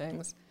kinds of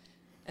things.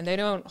 And they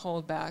don't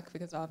hold back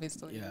because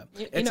obviously,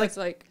 it's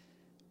like...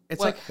 It's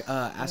like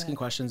asking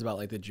questions about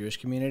like the Jewish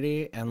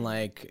community and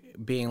like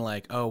being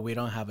like, oh, we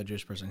don't have a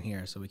Jewish person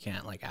here, so we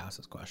can't like ask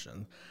this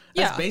question.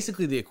 That's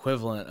basically the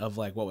equivalent of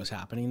like what was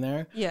happening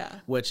there. Yeah.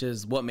 Which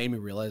is what made me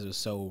realize it was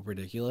so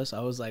ridiculous.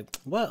 I was like,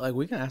 what? Like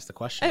we can ask the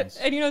questions.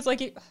 And you know, it's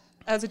like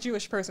as a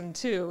Jewish person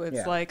too,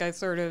 it's like I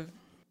sort of,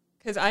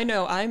 because I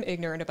know I'm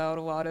ignorant about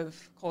a lot of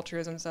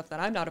cultures and stuff that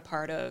I'm not a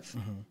part of.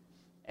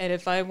 And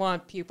if I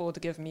want people to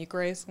give me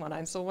grace when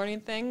I'm still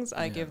learning things,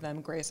 I give them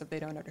grace if they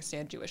don't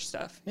understand Jewish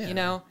stuff. You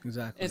know?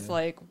 Exactly. It's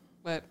like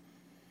what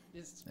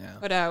is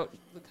put out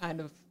the kind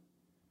of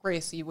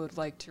grace you would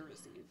like to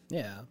receive.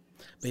 Yeah.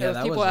 But so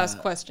if people ask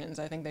questions,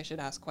 I think they should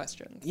ask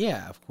questions.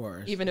 Yeah, of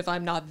course. Even if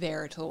I'm not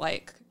there to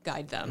like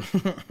guide them.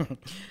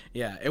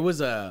 Yeah, it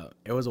was a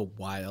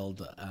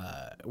wild.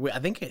 I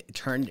think it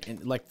turned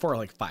in like for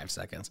like 5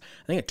 seconds.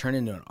 I think it turned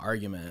into an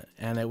argument,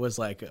 and it was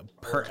like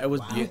it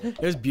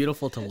was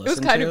beautiful to listen to. It was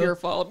kind of your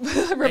fault.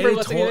 I remember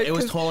listening. It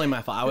was totally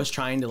my fault. I was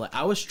trying.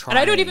 And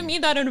I don't even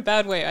mean that in a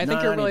bad way. I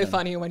think you're really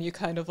funny when you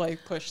kind of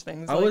like push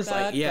things. I was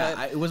like,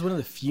 it was one of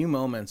the few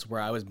moments where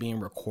I was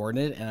being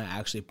recorded, and I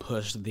actually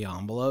pushed the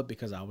envelope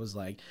because I was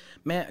like,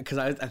 man, because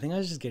I think I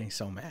was just getting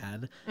so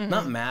mad.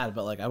 Not mad,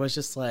 but like I was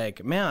just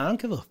like, man, I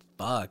don't give a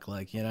fuck,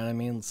 like, you know what I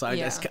mean? So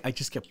I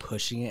just kept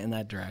pushing it in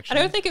that direction.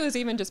 I don't think it was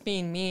even just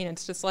being mean.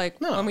 It's just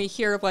like when we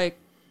hear like,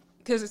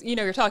 because you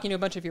know you're talking to a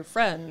bunch of your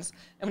friends,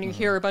 and when you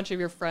hear a bunch of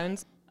your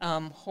friends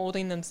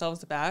holding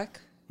themselves back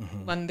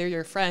when they're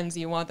your friends,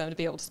 you want them to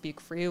be able to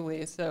speak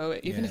freely. So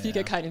even if you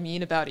get kind of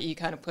mean about it, you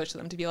kind of push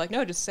them to be like,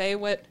 no, just say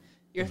what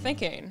you're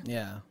thinking.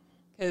 Yeah.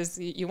 Because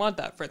you want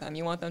that for them.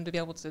 You want them to be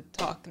able to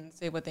talk and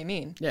say what they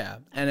mean. Yeah,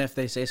 and if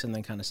they say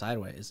something kind of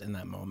sideways in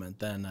that moment,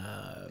 then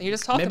you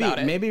just talk about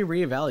it. Maybe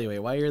reevaluate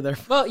why you're there.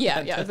 Well,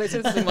 yeah. If they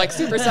say something like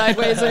super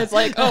sideways, and it's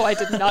like, oh, I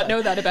did not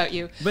know that about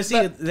you. But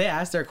see, they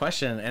asked their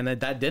question, and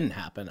that didn't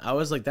happen. I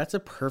was like, that's a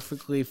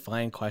perfectly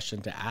fine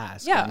question to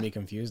ask and be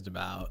confused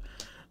about.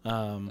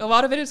 A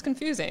lot of it is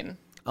confusing.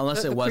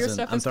 Unless it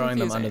wasn't, I'm throwing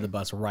them under the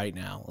bus right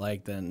now.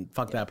 Like, then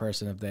fuck that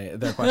person if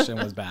their question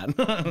was bad.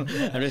 I'm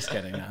just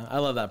kidding. No. I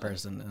love that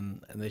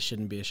person, and they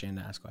shouldn't be ashamed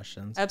to ask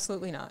questions.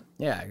 Absolutely not.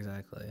 Yeah,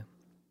 exactly.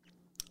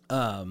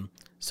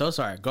 So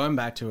sorry. Going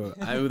back to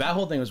that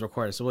whole thing was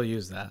recorded, so we'll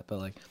use that. But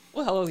like,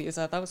 we'll use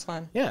that. That was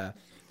fun. Yeah.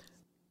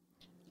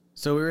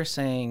 So we were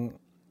saying,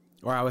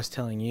 or I was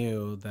telling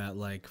you that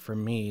like for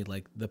me,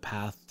 like the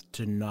path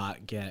to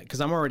not get,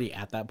 because I'm already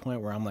at that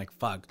point where I'm like,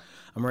 fuck,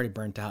 I'm already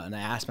burnt out, and I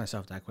asked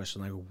myself that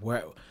question, like,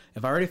 where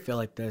if I already feel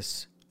like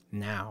this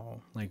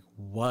now, like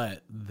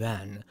what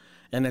then?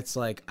 And it's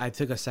like I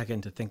took a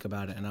second to think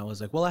about it, and I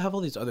was like, well, I have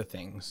all these other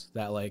things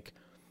that like.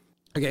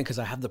 Again, because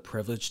I have the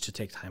privilege to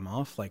take time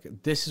off, like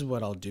this is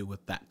what I'll do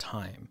with that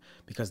time,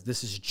 because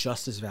this is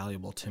just as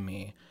valuable to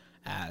me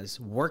as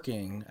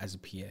working as a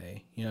PA.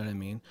 You know what I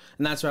mean?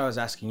 And that's what I was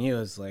asking you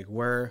is like,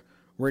 where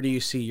do you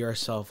see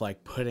yourself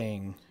like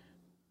putting,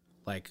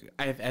 like,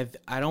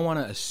 I don't want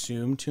to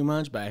assume too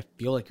much, but I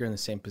feel like you're in the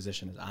same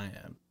position as I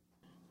am.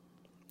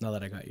 Now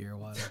that I got your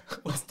water.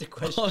 What's the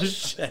question? Oh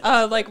shit.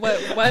 Like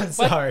what?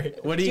 Sorry.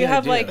 What do you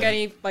have like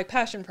any like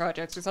passion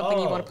projects or something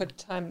you want to put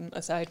time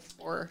aside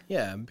for?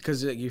 Yeah,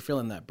 because you're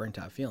feeling that burnt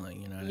out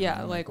feeling, you know what yeah, I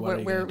mean? like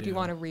where do you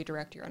want to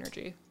redirect your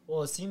energy?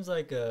 Well, it seems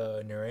like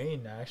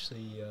Narain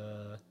actually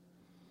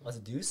wants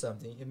to do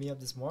something. He hit me up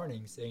this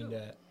morning saying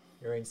that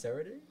Narain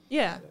Sarada?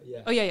 Yeah.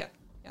 Yeah. Oh yeah.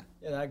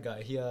 Yeah, that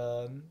guy. He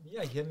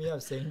hit me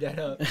up saying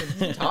that he's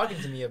been talking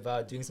to me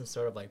about doing some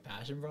sort of like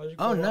passion project.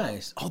 Oh,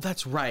 nice. Oh,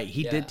 that's right.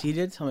 He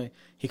did tell me.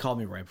 He called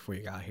me right before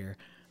you got here,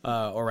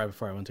 or right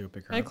before I went to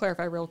pick her Can I up.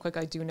 clarify real quick?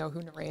 I do know who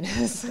Narain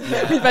is.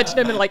 We mentioned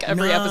him in like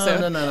every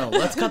episode. No.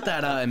 Let's cut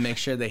that out and make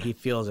sure that he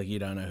feels like you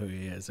don't know who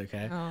he is.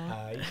 Okay.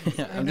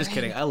 I'm just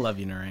kidding. I love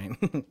you, Narain.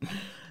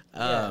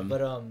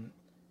 But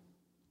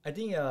I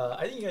think you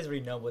guys already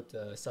know what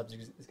the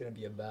subject is going to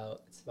be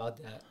about. It's about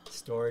that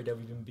story that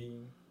we've been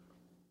being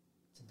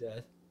to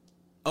death.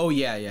 Oh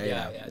yeah.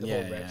 The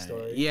whole wreck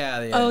story.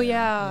 Yeah.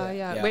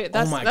 Wait,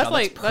 that's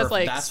like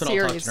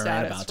series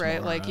status, right?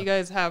 Tomorrow. Like you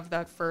guys have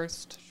that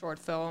first short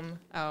film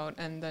out,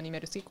 and then you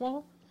made a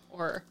sequel,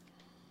 or?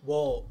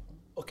 Well,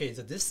 okay.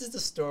 So this is the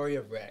story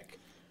of Wreck.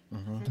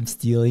 Mm-hmm. I'm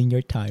stealing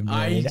your time.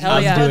 I'm doing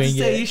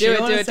it. Do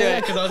it.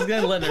 Because I was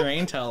gonna let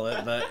Narain tell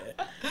it, but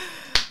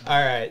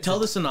all right. Tell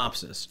the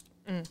synopsis.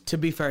 To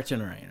be fair to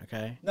Narain,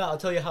 okay? No, I'll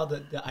tell you how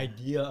the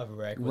idea of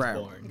Wreck was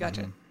born.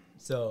 Gotcha.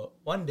 So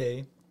one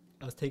day,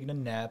 I was taking a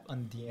nap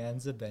on the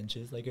Anza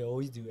benches, like I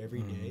always do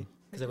every day,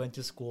 because I went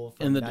to school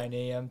from 9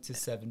 a.m. to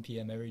 7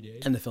 p.m. every day.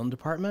 In the film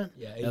department?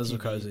 Yeah. Those were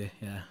cozy,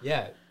 yeah.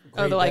 Yeah.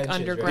 Oh, the like benches,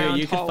 underground right?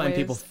 You could find hallways.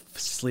 people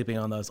sleeping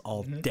on those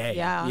all day.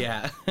 Yeah.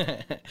 Yeah.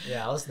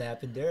 Yeah, I was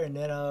napping there, and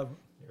then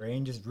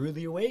Narain just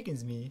rudely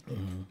awakens me.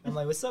 I'm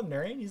like, "What's up,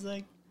 Narain?" He's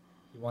like,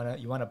 "You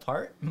want a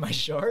part in my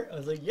short?" I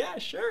was like, "Yeah,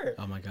 sure."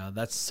 Oh my god,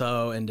 that's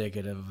so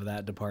indicative of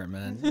that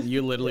department.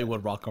 You literally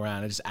would walk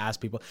around and just ask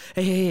people,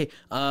 "Hey,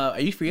 are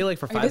you free like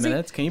for 5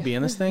 minutes? Can you be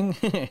in this thing?"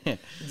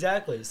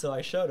 Exactly. So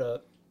I showed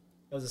up.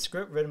 It was a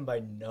script written by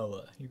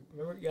Noah. You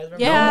guys remember?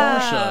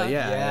 Marsha.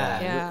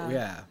 Yeah.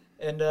 Yeah.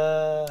 And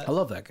I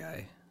love that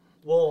guy.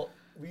 Well,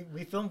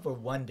 we filmed for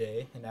one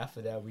day, and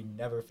after that, we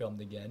never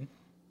filmed again.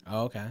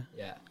 Oh, okay.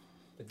 Yeah.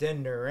 But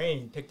then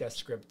Narain picked that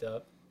script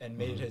up and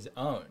made it his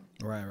own.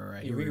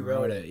 Right. He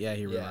rewrote it. Yeah,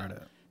 he rewrote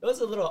it. It was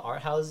a little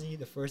art housey,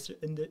 the first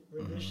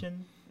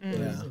rendition. It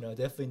was,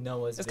 definitely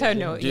Noah's It's vision.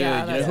 kind of Dude, you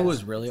know who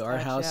was really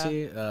art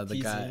housey? The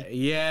Peasy. guy.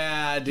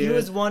 Yeah, dude. He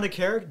was one of the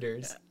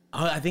characters.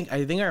 Oh, I think I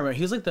remember.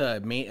 He was like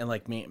the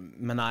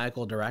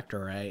maniacal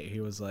director, right? He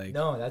was like.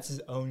 No, that's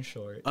his own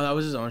short. Oh, that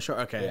was his own short.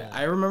 Okay, Yeah.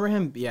 I remember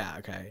him. Yeah,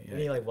 okay. And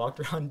he like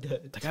walked around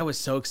the That guy was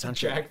so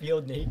eccentric. track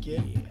field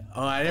naked.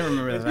 Oh, I didn't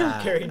remember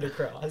that. Carrying the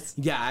cross.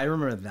 Yeah, I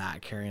remember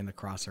that, carrying the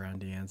cross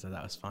around Deanza.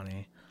 That was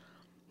funny.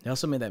 He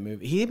also made that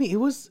movie. He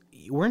was.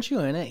 Weren't you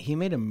in it? He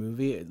made a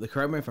movie.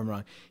 Correct me if I'm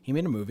wrong. He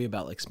made a movie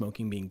about like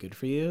smoking being good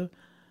for you.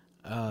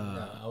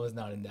 No, I was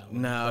not in that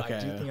one. No, But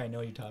okay. I do think I know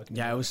what you're talking about.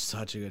 Yeah, it was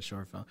such a good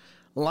short film.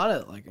 A lot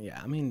of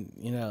I mean,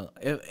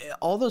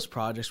 all those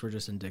projects were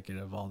just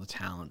indicative of all the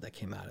talent that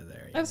came out of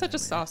there. I have such a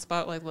soft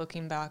spot, like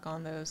looking back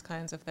on those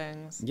kinds of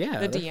things. Yeah,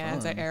 the they're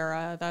Deanza fun.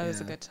 era, that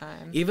was a good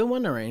time. Even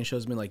when Narain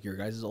shows me like your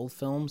guys' old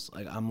films,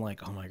 like I'm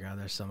like, oh my god,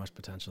 there's so much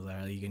potential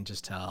there. You can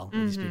just tell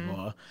these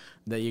people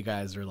that you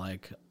guys are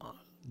like,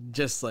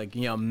 just like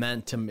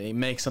meant to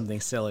make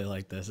something silly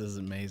like this. This is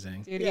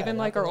amazing. Dude, Yeah, even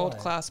not like our gonna old lie.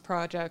 class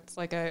projects,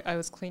 like I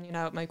was cleaning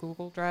out my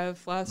Google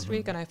Drive last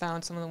week, and I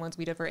found some of the ones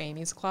we did for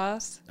Amy's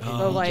class. Oh,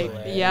 The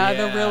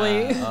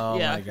really, Oh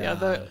my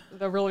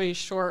the really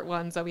short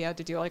ones that we had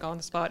to do like on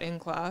the spot in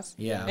class.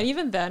 Yeah. And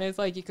even then, it's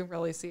like you can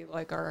really see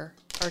like our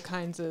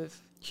kinds of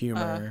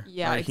Humor.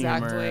 yeah, our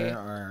exactly. Humor,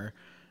 our,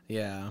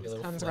 yeah.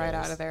 Little comes flows. right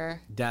out of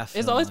there. Definitely.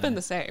 It's always been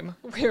the same.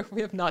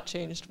 We have not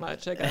changed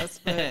much, I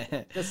guess.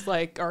 But just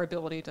like our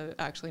ability to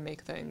actually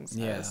make things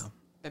has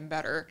been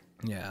better.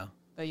 Yeah.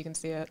 That you can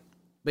see it.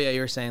 But yeah, you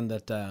were saying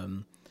that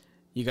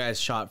you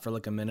guys shot for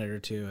like a minute or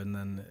two and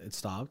then it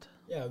stopped.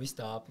 Yeah, we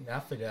stopped. And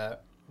after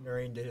that,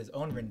 Narain did his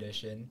own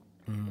rendition,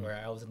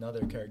 where I was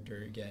another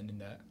character again in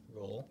that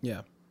role.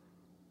 Yeah.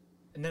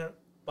 And then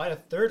by the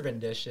third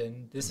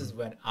rendition, this is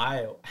when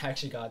I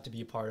actually got to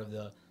be part of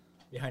the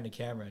behind the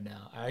camera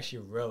now. I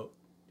actually wrote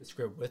the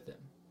script with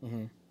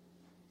him.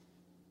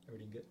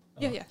 Everything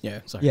good? Yeah.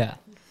 Sorry. Yeah.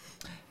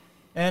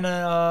 And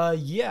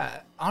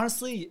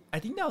honestly, I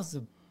think that was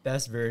the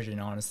best version,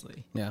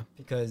 honestly. Yeah.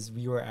 Because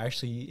we were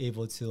actually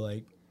able to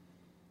like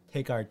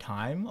take our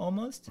time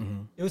almost.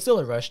 It was still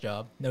a rush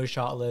job. No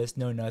shot list,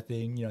 no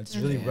nothing. You know, just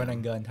really run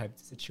and gun type of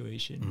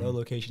situation. No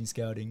location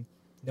scouting,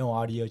 no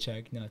audio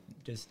check, nothing.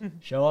 Just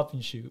show up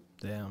and shoot.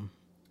 Damn.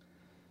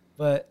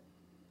 But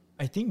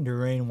I think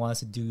Narain wants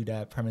to do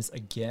that premise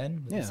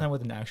again, but this time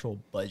with an actual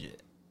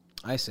budget.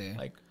 I see.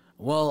 Like,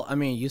 well, I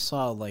mean, you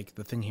saw like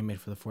the thing he made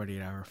for the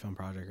 48-hour film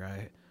project,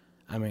 right?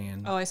 I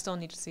mean, I still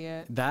need to see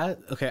it.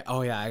 Okay.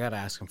 Oh yeah, I gotta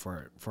ask him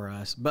for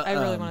us. But I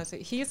really want to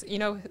see. He's,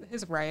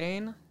 his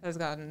writing has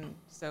gotten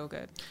so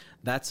good.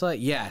 That's like,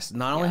 yes.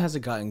 Not only has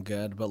it gotten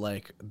good, but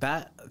like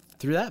that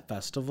through that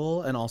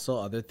festival and also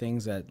other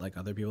things that like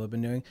other people have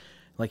been doing,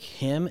 like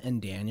him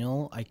and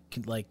Daniel, I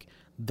could like.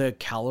 The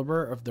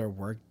caliber of their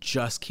work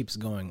just keeps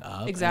going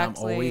up. Exactly. And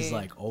I'm always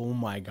like, oh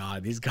my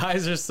God, these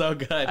guys are so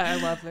good. I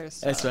love their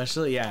stuff.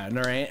 Especially,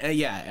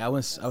 Narain. I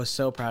was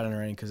so proud of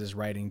Narain because his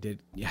writing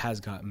has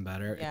gotten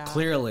better. Yeah.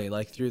 Clearly,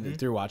 like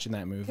through watching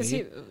that movie. Because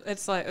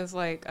it's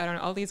like I don't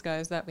know, all these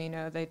guys that we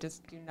know, they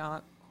just do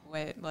not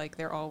quit. Like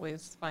they're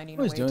always finding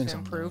a way to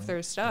improve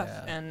their stuff,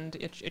 and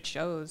it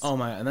shows. Oh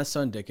my, and that's so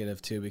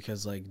indicative too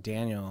because like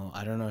Daniel,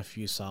 I don't know if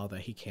you saw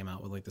that he came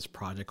out with like this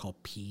project called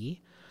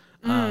P.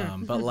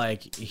 But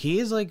like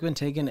he's been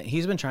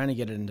trying to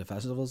get it into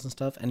festivals and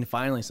stuff, and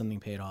finally something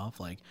paid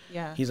off. Like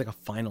he's like a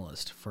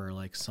finalist for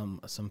like some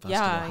festival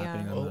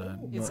happening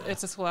on the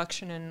it's a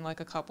selection in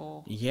like a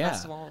couple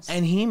festivals.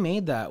 And he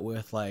made that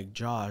with like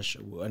Josh,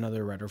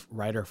 another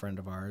writer friend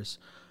of ours.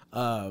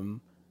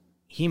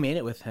 He made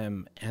it with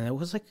him, and it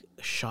was like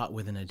shot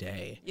within a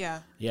day.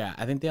 Yeah,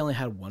 I think they only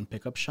had one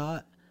pickup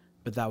shot,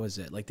 but that was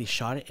it. Like they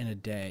shot it in a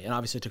day, and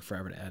obviously it took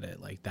forever to edit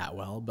like that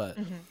well. But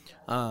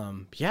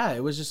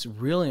it was just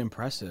really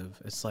impressive.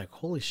 It's like,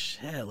 holy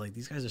shit! Like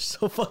these guys are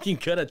so fucking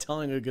good at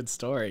telling a good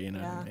story. You know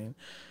what I mean?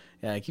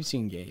 Yeah, it keeps you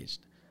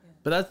engaged.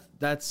 But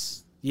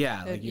that's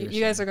like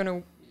you guys are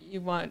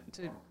you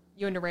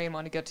and Narain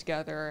want to get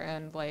together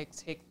and like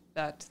take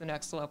that to the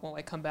next level,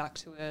 like come back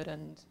to it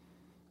and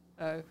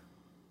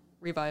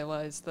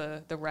revitalize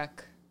the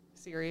Rec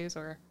series,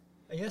 or.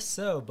 I guess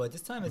so, but this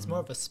time it's more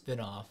of a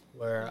spin-off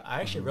where I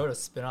actually wrote a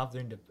spin-off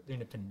during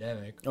the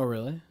pandemic. Oh,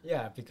 really?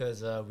 Yeah,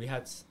 because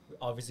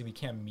obviously we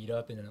can't meet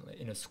up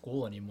in a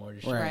school anymore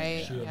to shoot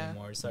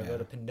anymore. So I wrote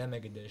a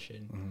pandemic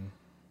edition.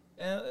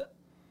 And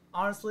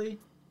honestly,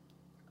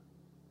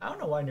 I don't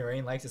know why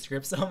Narain likes the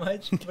script so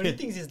much, but he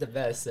thinks he's the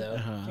best, so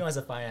he wants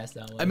to finance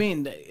that one. I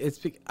mean,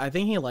 I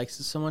think he likes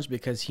it so much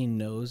because he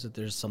knows that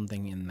there's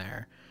something in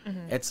there.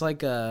 It's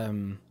like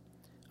I'm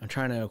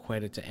trying to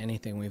equate it to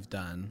anything we've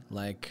done,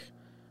 like.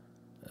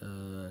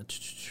 I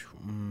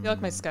feel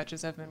like my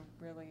sketches have been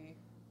really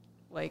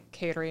like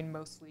catering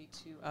mostly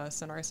to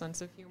us and our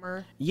sense of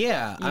humor.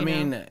 Yeah, I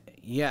mean,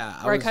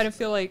 I kind of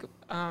feel like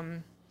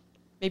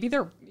maybe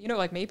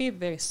maybe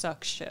they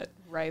suck shit,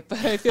 right?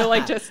 But I feel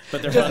like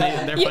but they're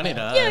funny. They're funny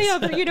to us. Yeah,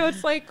 but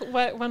it's like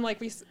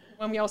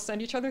when we all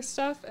send each other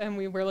stuff and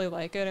we really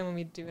like it, and when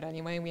we do it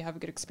anyway and we have a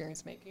good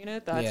experience making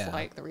it, that's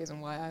like the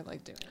reason why I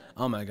like doing it.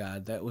 Oh my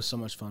God, that was so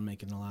much fun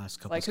making the last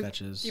couple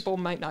sketches. People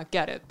might not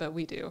get it, but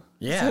we do.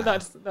 Yeah. So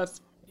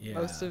that's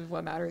most of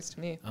what matters to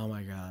me. Oh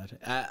my God.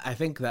 I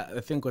think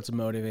what's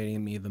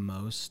motivating me the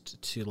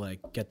most to like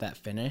get that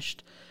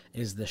finished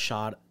is the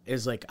shot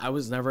is like I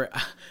was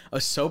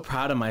so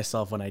proud of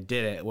myself when I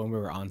did it when we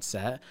were on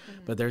set,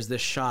 but there's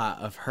this shot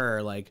of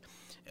her like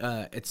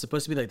it's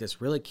supposed to be like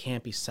this really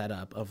campy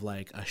setup of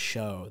like a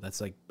show that's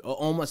like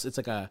almost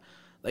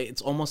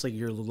it's almost like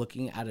you're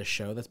looking at a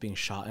show that's being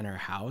shot in her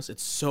house.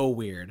 It's so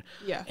weird.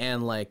 Yeah.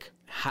 And like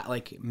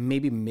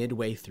maybe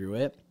midway through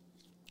it,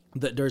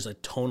 there's a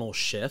tonal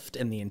shift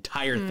in the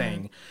entire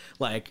thing,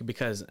 like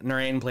because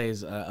Narain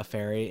plays a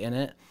fairy in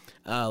it,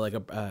 like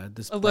a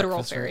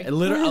literal fairy, a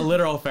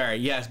literal fairy.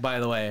 Yes, by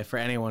the way, for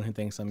anyone who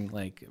thinks I'm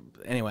like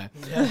anyway,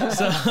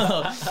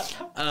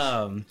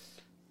 so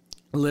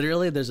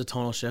literally there's a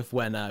tonal shift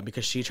when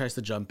because she tries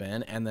to jump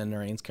in and then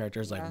Narain's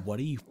character is like, what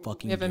are you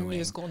fucking doing? We have a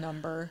musical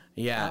number.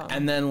 Yeah.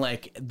 And then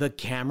like the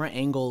camera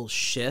angle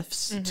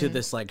shifts to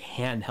this like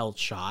handheld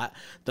shot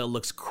that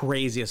looks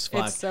crazy as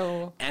fuck.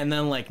 And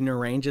then like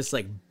Narain just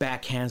like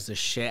backhands the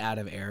shit out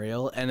of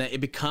Ariel, and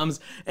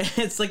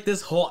it's like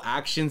this whole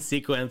action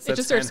sequence. It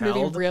just starts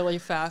moving really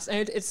fast,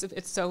 and it's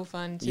so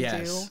fun to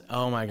do.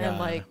 Oh my God. And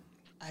like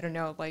I don't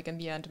know, like in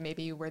the end,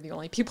 maybe we're the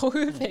only people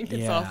who think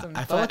it's awesome.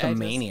 I felt like a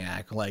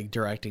maniac, like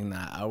directing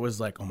that. I was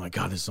like, oh my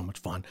God, this is so much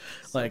fun.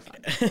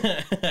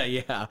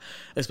 Yeah,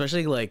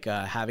 especially like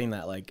having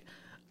that, like,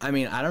 I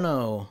mean, I don't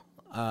know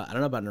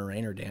about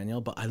Narain or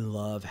Daniel, but I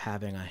love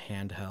having a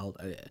handheld.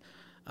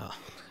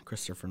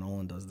 Christopher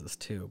Nolan does this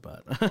too,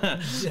 but I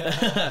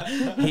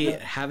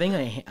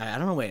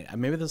don't know, wait,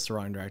 maybe this is the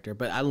wrong director,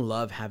 but I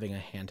love having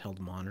a handheld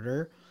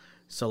monitor.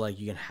 So like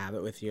you can have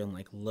it with you and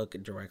like look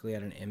directly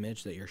at an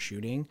image that you're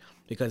shooting,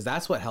 because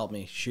that's what helped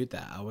me shoot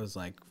that. I was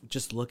like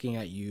just looking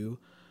at you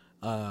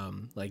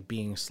like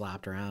being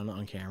slapped around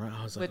on camera.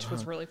 I was like, which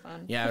was really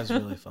fun. Yeah, it was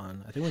really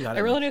fun. I think we got it.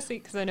 I really need to see,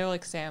 because I know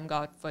like Sam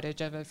got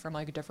footage of it from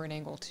like a different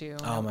angle too.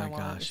 Oh my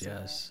gosh,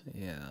 yes.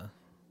 Yeah.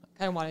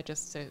 Kind of wanted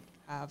just to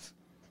have.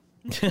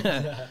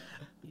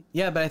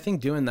 Yeah, but I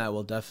think doing that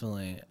will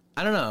definitely,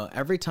 I don't know,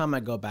 every time I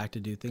go back to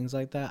do things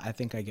like that, I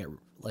think I get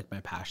like my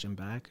passion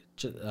back.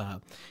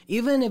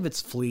 Even if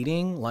it's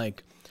fleeting,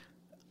 like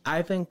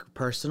I think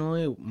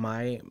personally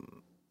my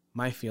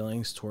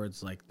feelings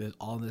towards like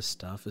all this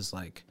stuff is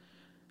like,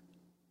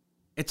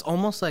 it's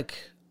almost like,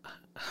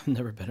 I've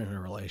never been in a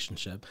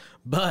relationship,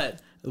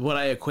 but what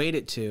I equate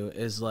it to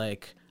is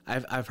like,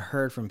 I've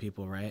heard from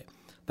people, right,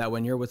 that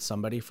when you're with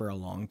somebody for a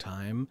long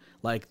time,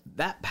 like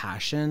that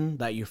passion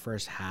that you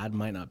first had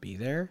might not be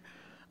there.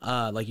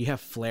 Like you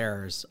have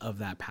flares of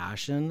that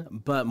passion,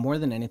 but more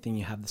than anything,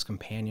 you have this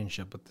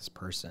companionship with this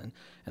person.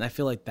 And I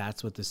feel like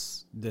that's what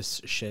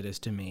this shit is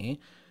to me,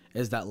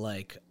 is that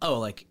like, oh,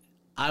 like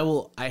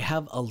I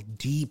have a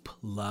deep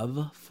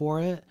love for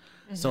it.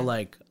 Mm-hmm. So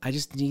like, I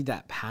just need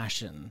that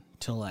passion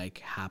to like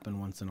happen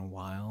once in a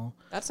while.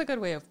 That's a good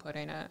way of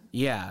putting it.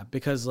 Yeah.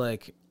 Because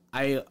like,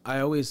 I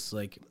always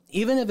like,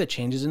 even if it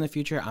changes in the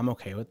future, I'm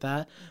okay with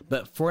that.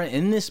 But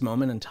in this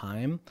moment in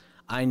time,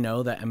 I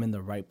know that I'm in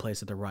the right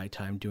place at the right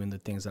time doing the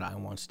things that I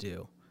want to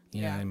do.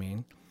 You know what I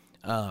mean?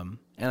 And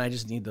I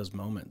just need those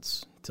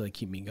moments to like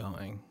keep me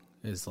going,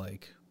 is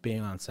like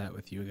being on set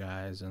with you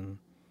guys and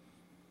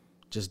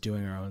just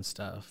doing our own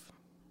stuff.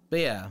 But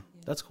yeah,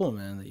 that's cool,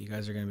 man, that you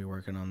guys are going to be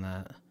working on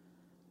that.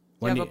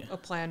 Do you have a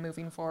plan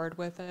moving forward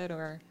with it,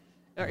 or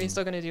are you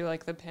still going to do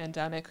like the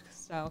pandemic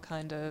style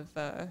kind of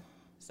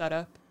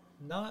setup?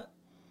 Not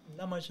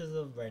much as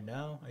of right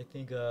now. I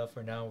think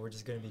for now we're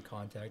just going to be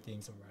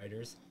contacting some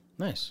writers.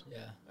 Nice. Yeah,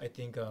 I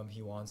think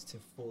he wants to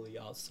fully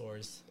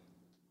outsource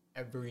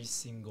every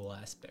single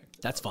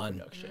aspect. That's fun.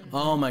 Production.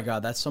 Oh my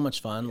god, that's so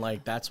much fun.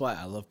 Like that's why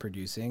I love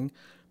producing,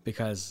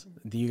 because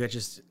you get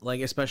just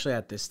like, especially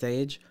at this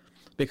stage,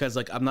 because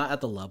like I'm not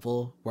at the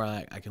level where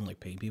I can like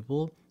pay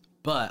people,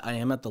 but I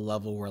am at the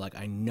level where like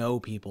I know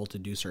people to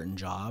do certain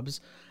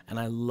jobs, and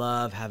I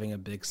love having a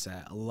big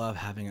set. I love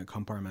having it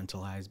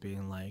compartmentalized,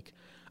 being like,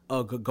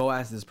 oh, go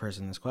ask this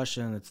person this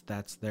question.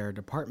 That's their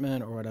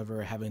department or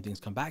whatever. Having things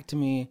come back to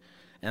me,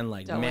 and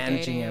like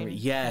managing every.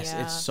 Yes,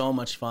 it's so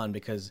much fun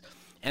because,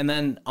 and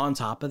then on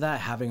top of that,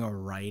 having a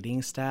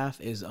writing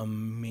staff is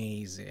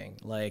amazing.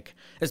 Like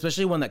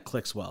especially one that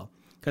clicks well,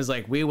 because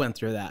like we went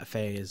through that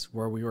phase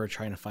where we were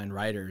trying to find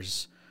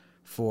writers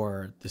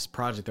for this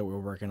project that we were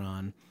working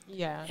on.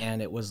 Yeah.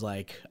 And it was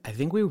like, I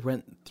think we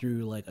went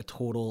through like a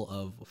total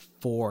of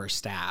 4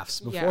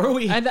 staffs before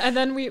we... And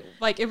then we,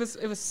 like, it was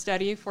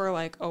steady for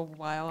like a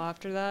while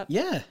after that.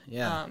 Yeah,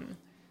 yeah.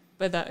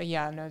 But that,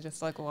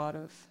 just like a lot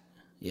of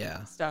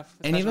stuff.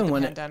 And even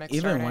when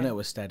it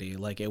was steady,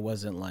 like it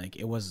wasn't like,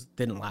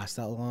 didn't last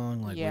that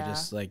long. Like we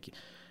just like...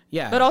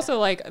 Yeah. But also,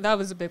 like, that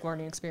was a big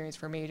learning experience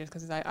for me, just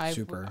because I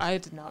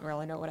did not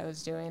really know what I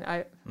was doing.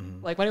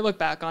 Like, when I look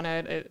back on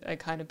it, I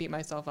kind of beat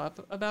myself up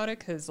about it,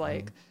 because,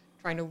 like,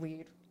 trying to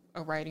lead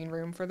a writing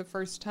room for the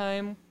first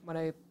time when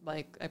I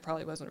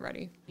probably wasn't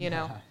ready, you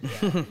know?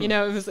 Yeah. You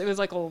know, it was,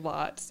 like, a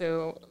lot.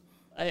 So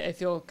I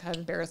feel kind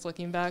of embarrassed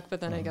looking back,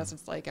 but then I guess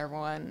it's, like,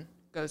 everyone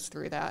goes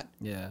through that.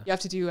 Yeah. You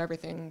have to do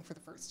everything for the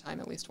first time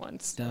at least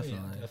once. Definitely.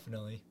 Oh, yeah,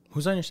 definitely.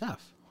 Who's on your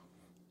staff?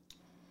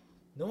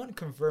 No one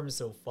confirmed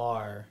so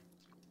far,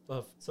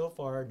 but so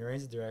far,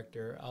 Narain's the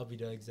director. I'll be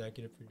the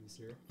executive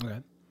producer. Okay.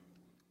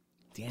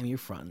 Damn, you're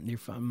fronting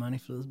money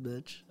for this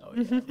bitch. Oh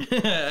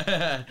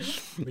yeah.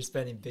 We're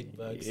spending big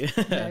bucks. Yeah.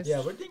 Nice.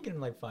 Yeah, we're thinking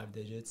like 5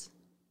 digits.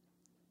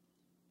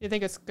 You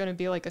think it's going to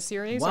be like a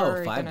series? Wow,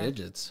 or 5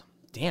 digits.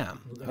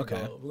 Damn.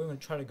 Okay. We're gonna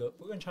try to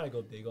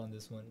go big on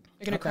this one.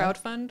 You're gonna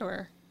crowdfund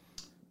or?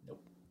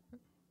 Nope.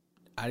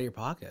 Out of your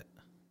pocket.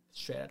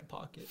 Straight out of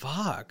pocket.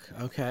 Fuck.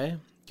 Okay.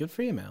 Good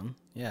for you, man.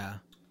 Yeah.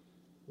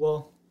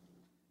 Well,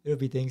 it'll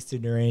be thanks to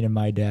Narain and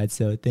my dad,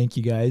 so thank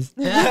you guys.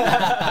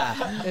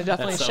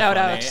 Definitely so shout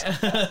out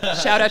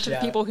to the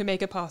people who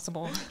make it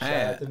possible. Shout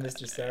out to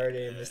Mr.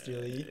 Saturday and Mr.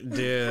 Lee.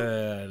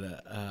 Dude.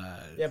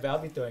 Yeah, but I'll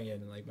be throwing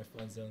in like my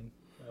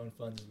own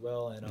funds as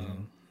well, and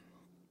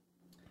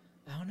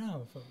I don't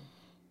know.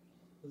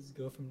 Let's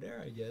go from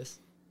there, I guess.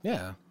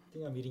 Yeah. I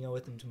think I'm meeting up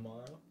with him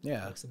tomorrow. Yeah.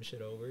 Talk some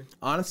shit over.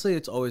 Honestly,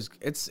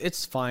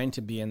 it's fine to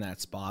be in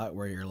that spot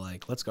where you're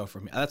like, let's go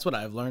from here. That's what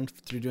I've learned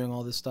through doing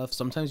all this stuff.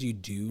 Sometimes you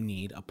do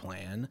need a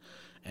plan,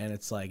 and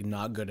it's like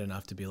not good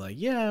enough to be like,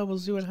 yeah, we'll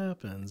see what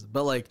happens.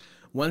 But like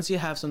once you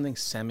have something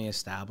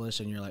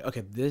semi-established and you're like,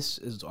 okay, this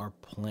is our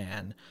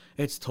plan,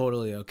 it's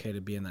totally okay to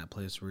be in that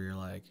place where you're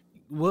like,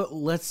 well,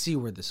 let's see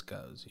where this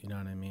goes. You know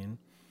what I mean?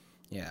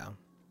 Yeah.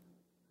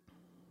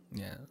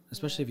 Yeah.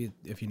 Especially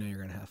if you know you're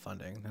gonna have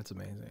funding. That's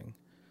amazing.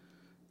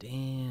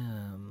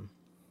 Damn.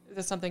 Is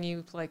this something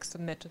you like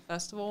submit to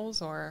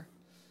festivals or?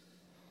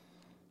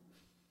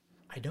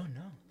 I don't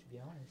know, to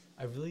be honest.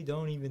 I really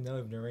don't even know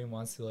if Narain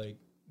wants to like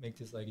make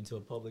this like into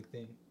a public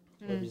thing,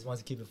 or if he just wants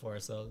to keep it for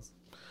ourselves.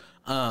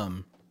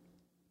 I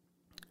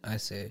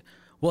see.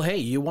 Well, hey,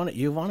 you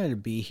wanted to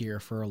be here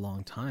for a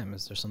long time.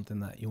 Is there something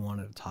that you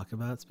wanted to talk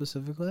about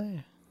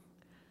specifically?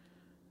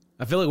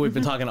 I feel like we've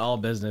been talking all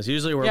business.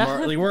 Usually we're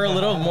we're a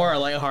little more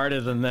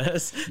lighthearted than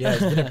this. Yeah,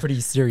 it's been a pretty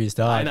serious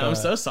talk. I know. I'm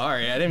so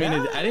sorry. I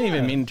didn't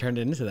even mean to turn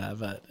it into that.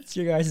 But it's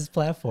your guys'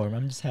 platform.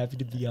 I'm just happy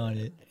to be on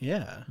it.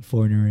 Yeah.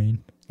 Before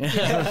Noreen.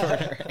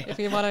 If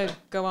you want to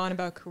go on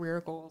about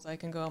career goals, I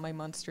can go on my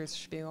Munsters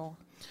spiel.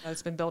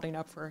 It's been building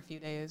up for a few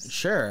days.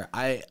 Sure.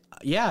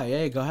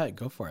 Yeah. Go ahead.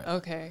 Go for it.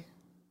 Okay,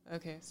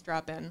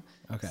 strap in.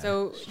 Okay.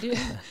 So,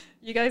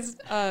 you guys,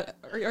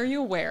 are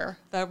you aware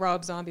that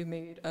Rob Zombie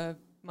made a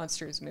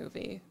Munsters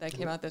movie that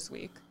came out this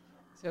week?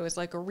 So it's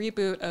like a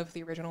reboot of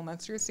the original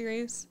Munsters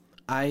series.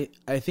 I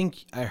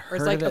think I heard. Or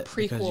it's like of a it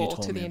because you prequel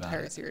told to me the about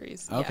entire it.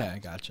 series. Okay, Yeah.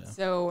 gotcha.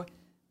 So,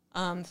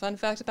 fun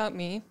fact about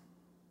me: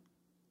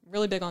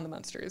 really big on the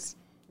Munsters.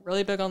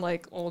 Really big on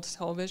like old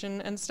television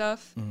and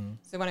stuff. Mm-hmm.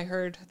 So when I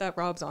heard that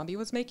Rob Zombie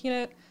was making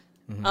it,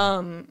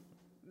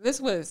 this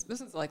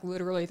is like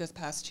literally this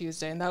past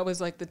Tuesday, and that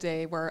was like the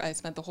day where I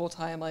spent the whole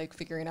time like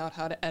figuring out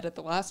how to edit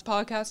the last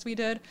podcast we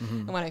did.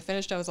 And when I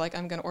finished, I was like,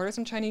 I'm gonna order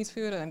some Chinese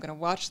food and I'm gonna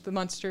watch the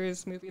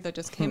Munsters movie that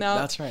just came out.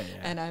 That's right.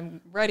 Yeah. And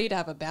I'm ready to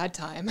have a bad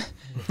time.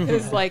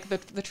 Because like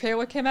the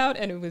trailer came out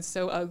and it was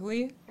so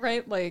ugly,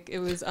 right? Like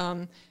it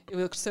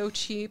looked so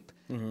cheap.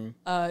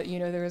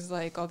 There was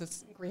like all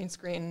this green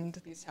screen,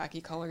 these tacky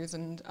colors,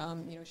 and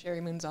Sherry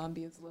Moon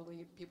Zombie is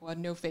Lily. People had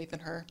no faith in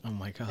her. Oh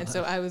my god! And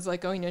so I was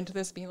like going into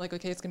this being like,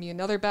 okay, it's gonna be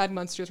another bad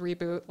Munsters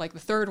reboot, like the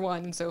third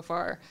one so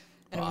far.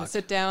 And I'm gonna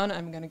sit down.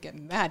 I'm gonna get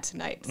mad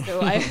tonight.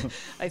 So I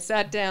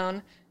sat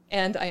down,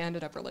 and I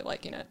ended up really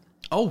liking it.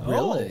 Oh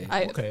really?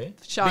 Okay.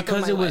 Shock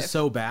Because of my it was life.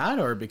 so bad,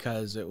 or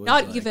because it was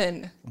Not like,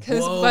 even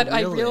Whoa,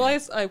 I really?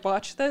 realized I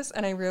watched this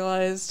and I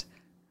realized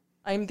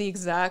I'm the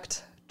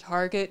exact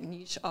target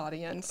niche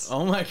audience.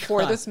 Oh my god!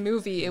 For this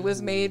movie. It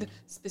was made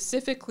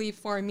specifically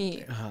for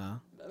me.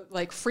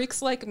 Like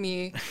freaks like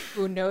me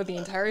who know the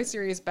entire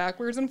series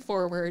backwards and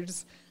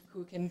forwards,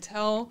 who can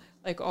tell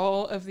like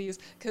all of these,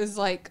 because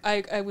like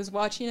I was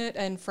watching it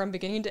and from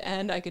beginning to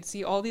end I could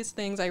see all these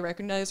things I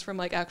recognized from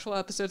like actual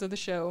episodes of the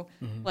show.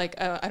 Like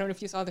I don't know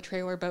if you saw the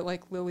trailer, but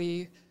like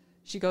Lily,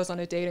 she goes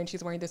on a date and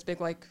she's wearing this big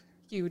like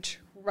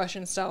huge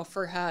Russian style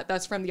fur hat.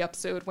 That's from the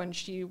episode when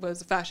she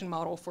was a fashion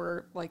model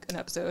for like an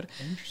episode.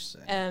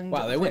 Interesting. And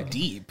wow, they went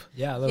deep.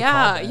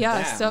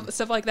 Yeah.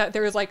 Stuff like that.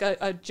 There was like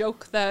a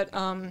joke that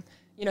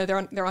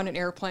they're on an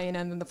airplane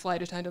and then the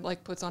flight attendant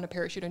like puts on a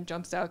parachute and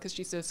jumps out because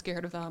she's so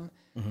scared of them.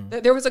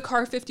 There was a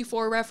Car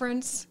 54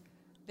 reference.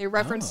 They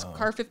referenced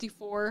Car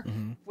 54,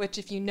 which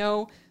if you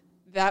know,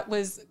 that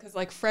was because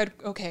like Fred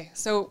Gwynn.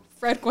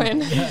 Fred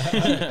Gwynn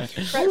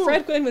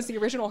was the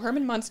original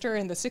Herman Munster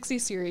in the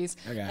 60s series.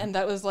 Okay. And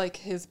that was like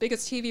his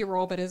biggest TV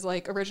role, but his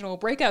like original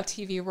breakout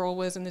TV role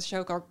was in this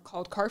show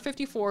called Car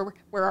 54,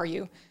 Where Are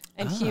You?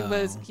 And he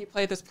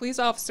played this police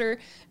officer,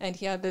 and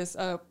he had this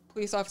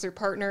police officer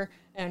partner,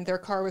 and their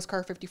car was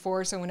Car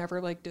 54, so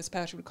whenever like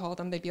dispatch would call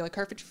them, they'd be like,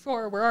 Car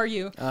 54, where are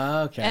you?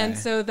 Okay. And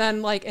so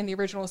then like in the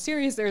original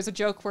series, there's a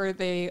joke where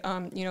they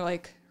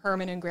like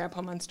Herman and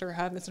Grandpa Munster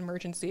have this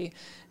emergency,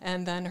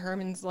 and then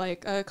Herman's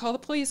like, call the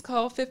police,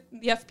 call the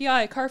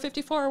FBI, Car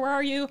 54, where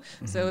are you?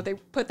 So they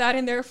put that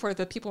in there for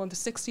the people in the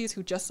 60s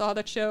who just saw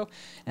that show.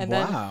 And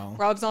then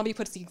Rob Zombie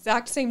puts the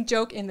exact same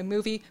joke in the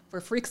movie for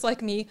freaks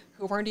like me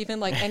who weren't even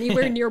like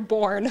anywhere near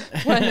born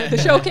when the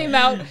show came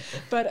out,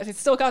 but I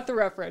still got the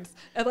reference.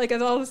 And like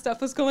as all this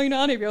stuff was going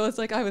on, I realized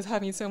like I was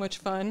having so much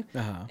fun.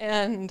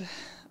 And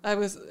I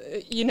was,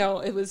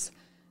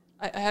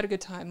 I had a good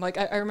time. Like,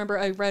 I remember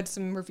I read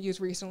some reviews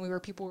recently where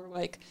people were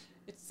like,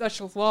 it's such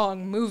a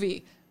long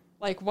movie.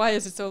 Like, why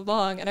is it so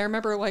long? And I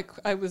remember, like,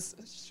 I was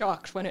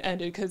shocked when it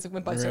ended because it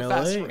went by so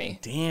fast for me.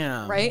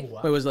 Damn. Right?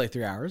 Wow. Wait, was it like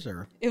 3 hours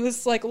or? It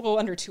was, like, a little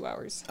under 2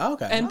 hours. Oh,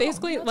 okay. And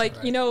basically, like,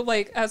 right.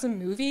 Like, as a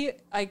movie,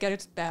 I get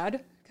it's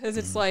bad because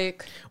it's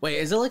like... Wait,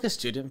 is it like a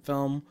student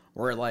film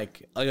where,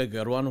 like a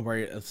good one where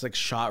it's, like,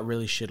 shot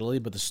really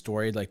shittily, but the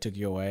story, like, took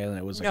you away and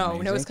it was, like,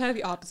 amazing? No, it's kind of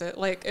the opposite.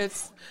 Like,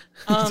 it's...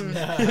 So,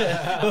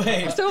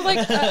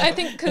 like, I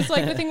think... Because,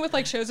 like, the thing with,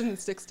 like, shows in the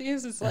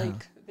 60s is,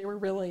 like, they were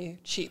really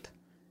cheap.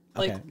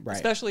 Like,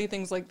 especially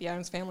things like The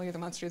Addams Family or The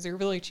Munsters, they were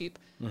really cheap.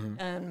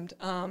 And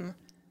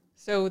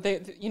so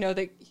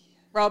they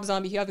Rob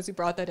Zombie, he obviously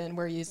brought that in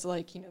where he's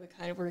like, the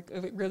kind of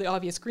really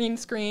obvious green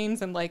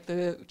screens and like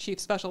the cheap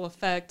special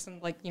effects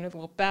and like, the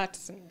little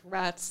bats and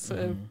rats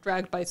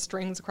dragged by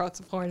strings across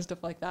the floor and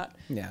stuff like that.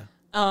 Yeah.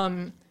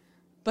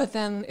 But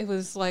then it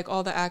was like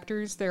all the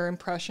actors, their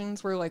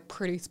impressions were like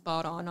pretty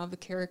spot on of the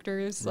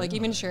characters. Like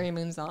even Sherry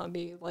Moon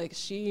Zombie, like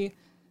she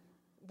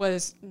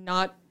was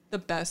not the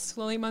best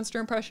Lily Munster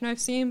impression I've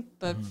seen,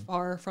 but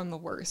far from the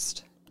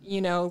worst.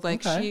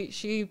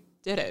 She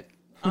did it.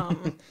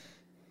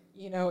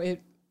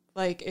 It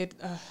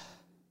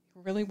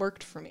really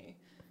worked for me.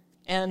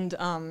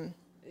 And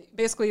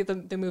basically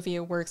the movie,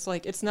 it works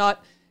like it's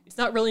not it's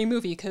not really a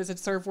movie because it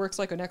sort of works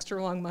like an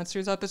extra long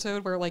Munsters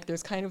episode where like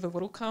there's kind of a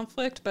little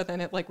conflict, but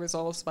then it like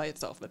resolves by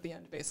itself at the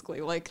end,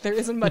 basically. Like there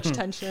isn't much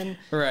tension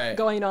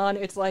going on.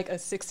 It's like a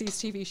 60s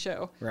TV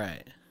show.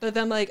 Right. But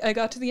then like I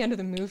got to the end of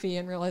the movie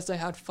and realized I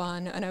had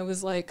fun, and I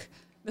was like,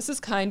 this is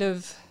kind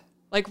of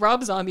like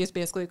Rob Zombie is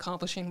basically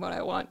accomplishing what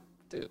I want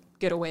to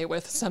get away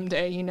with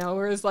someday, you know,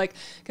 whereas like,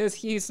 because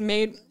he's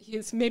made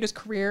his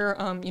career,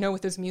 you know,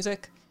 with his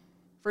music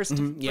first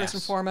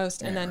and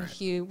foremost, and then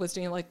he was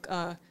doing like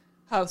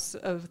House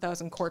of a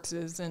Thousand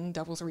Corpses and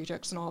Devil's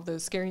Rejects and all of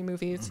those scary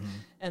movies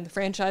and the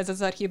franchises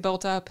that he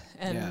built up.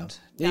 And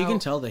you can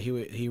tell that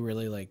he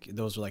really like,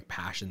 those were like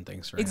passion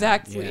things for him.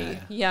 Exactly.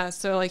 Yeah.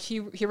 So like he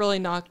really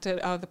knocked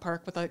it out of the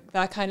park with like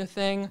that kind of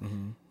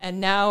thing. And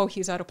now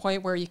he's at a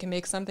point where you can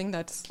make something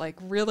that's like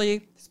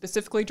really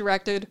specifically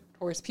directed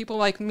towards people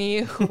like me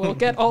who will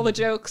get all the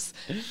jokes.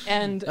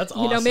 And that's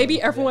you know, maybe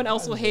everyone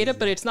else will hate it,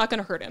 but it's not going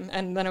to hurt him.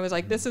 And then I was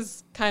like, this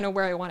is kind of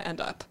where I want to end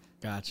up.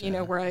 Gotcha. You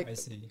know, where I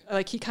see.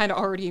 Like he kind of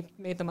already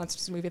made the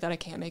Munsters movie that I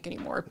can't make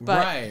anymore.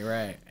 But,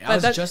 right. I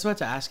was just about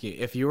to ask you,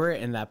 if you were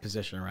in that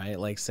position, right?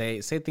 Like say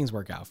things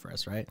work out for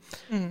us, right?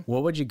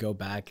 What would you go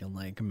back and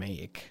like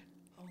make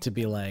to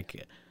be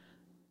like,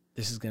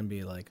 this is going to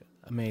be like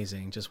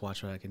amazing. Just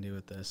watch what I can do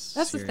with this.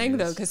 That's series. The thing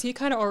though, because he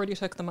kind of already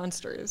took the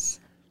Munsters.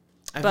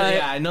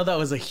 I know that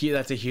was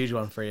that's a huge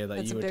one for you. That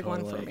that's you a would big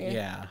totally, one for me.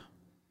 Yeah.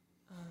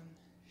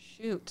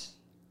 Shoot.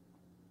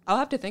 I'll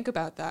have to think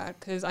about that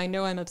because I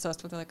know I'm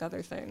obsessed with like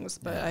other things,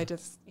 but I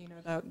just, you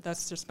know,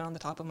 that's just been on the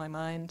top of my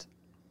mind.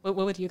 What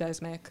would you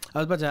guys make? I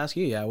was about to ask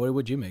you, what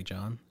would you make,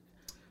 John?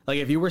 Like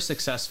if you were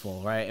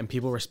successful, right, and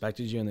people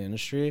respected you in the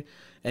industry,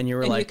 and you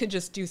were like, you could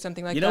just do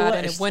something like that,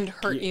 and it wouldn't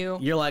hurt you.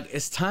 You're like,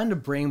 it's time to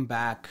bring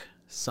back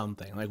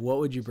something. Like, what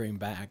would you bring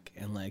back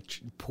and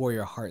like pour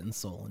your heart and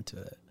soul into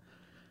it?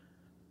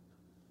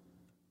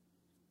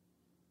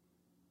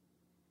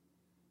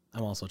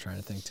 I'm also trying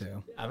to think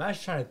too. I'm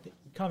actually trying to think.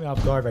 You caught me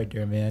off guard right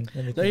there, man.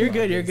 No, you're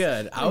good. You're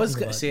good. I was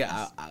gonna see.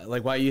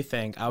 Like, why you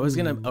think? I was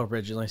gonna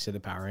originally say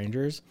the Power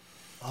Rangers.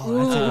 Oh,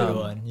 that's a good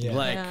one.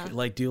 Yeah.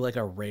 Like do like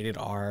a rated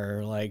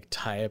R like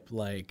type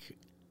like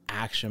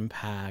action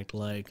packed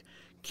like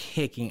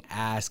kicking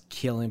ass,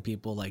 killing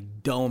people, like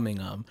doming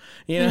them.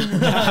 You know, you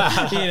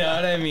know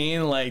what I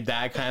mean? Like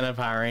that kind of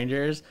Power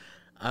Rangers.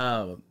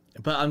 But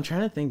I'm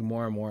trying to think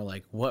more and more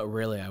like what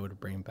really I would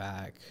bring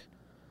back.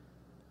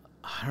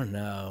 I don't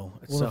know.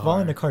 Well, so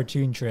following the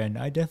cartoon trend,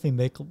 I definitely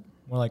make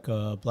more like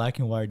a black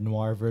and white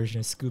noir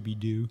version of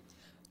Scooby-Doo.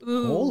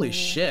 Ooh. Holy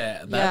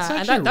shit.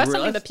 That's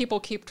something that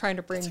people keep trying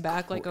to bring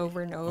back like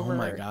over and over. Oh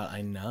my God,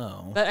 I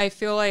know. But I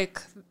feel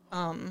like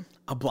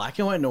a black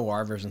and white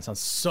noir version sounds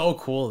so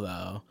cool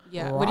though.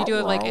 Yeah. Would you do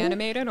it like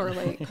animated or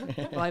like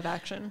live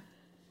action?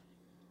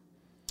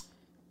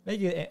 Make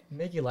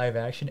it live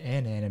action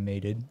and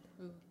animated.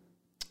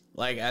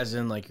 Like, as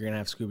in, like, you're going to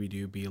have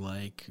Scooby-Doo be,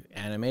 like,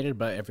 animated,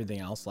 but everything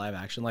else live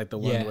action, like the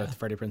one with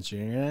Freddie Prinze Jr.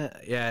 in it?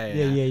 Yeah.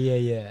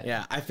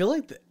 Yeah, I feel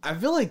like, I'm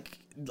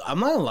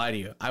not going to lie to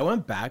you. I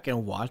went back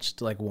and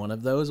watched, like, one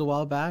of those a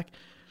while back.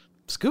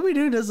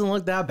 Scooby-Doo doesn't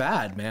look that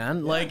bad,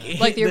 man. Like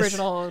the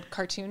original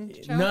cartoon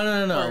show?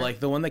 No. Like,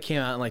 the one that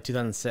came out in, like,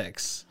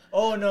 2006.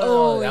 Oh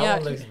no!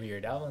 That one looks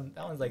weird. That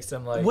one's like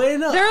some like. Wait,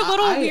 no, they're a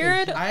little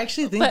weird. I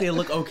actually think they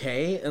look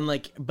okay, and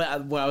like,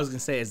 but what I was gonna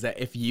say is that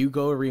if you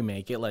go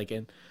remake it like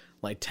in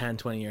like 10,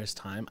 20 years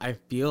time, I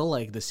feel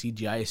like the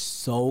CGI is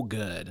so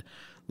good,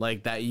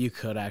 like that you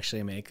could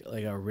actually make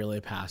like a really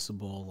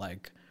passable,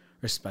 like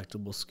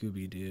respectable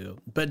Scooby-Doo.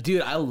 But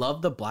dude, I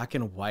love the black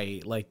and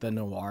white, like the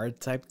noir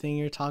type thing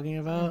you're talking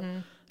about.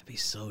 That'd be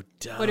so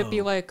dope. Would it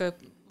be would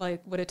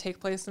it take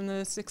place in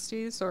the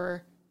 60s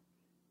or?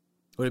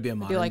 Would it be a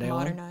modern day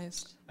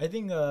modernized? One? I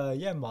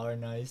think,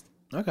 modernized.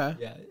 Okay.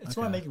 Yeah, I just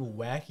want to make it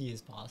wacky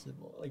as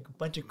possible, like a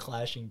bunch of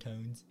clashing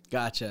tones.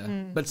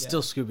 Gotcha. But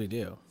still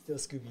Scooby-Doo. Still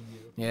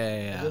Scooby-Doo.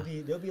 Yeah.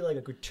 There'll be like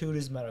a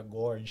gratuitous amount of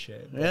gore and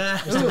shit.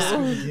 Yeah.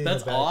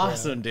 That's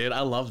awesome, dude.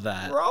 I love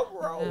that.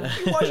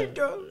 You wasn't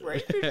done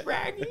racist,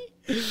 Raggy.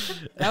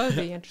 That would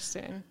be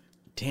interesting.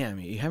 Damn,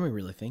 you have me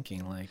really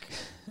thinking. Like,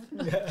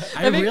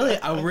 I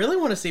really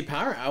want to see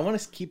I want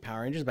to keep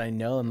Power Rangers, but I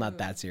know I'm not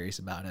that serious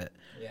about it.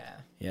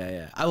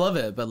 Yeah. I love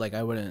it, but like, I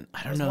don't know.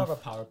 I'm more of a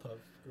Powerpuff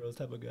Girls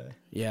type of guy.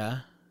 Yeah.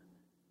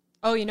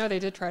 Oh, they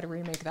did try to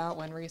remake that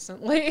one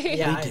recently.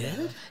 Yeah, they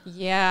did?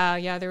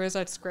 Yeah. There was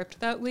that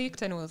script that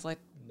leaked, and it was like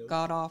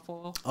god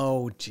awful.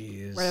 Oh,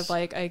 jeez. Where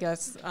like, I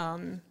guess.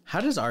 How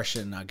does our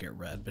shit not get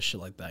read, but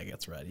shit like that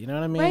gets read? You know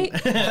what I mean?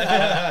 Right.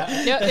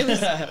 Yeah, it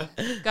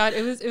was. God,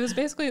 it was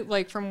basically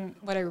like from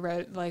what I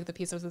read, like the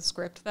piece of the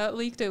script that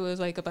leaked. It was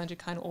like a bunch of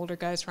kind of older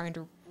guys trying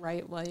to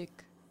write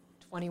like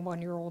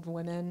 21-year-old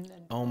women.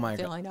 And oh my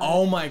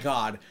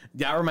god!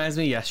 That reminds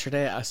me.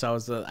 Yesterday,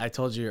 so I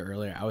told you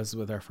earlier. I was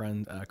with our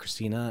friend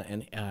Christina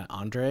and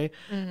Andre,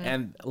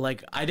 and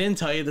like I didn't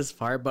tell you this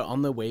part, but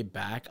on the way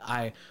back,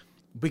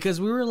 because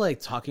we were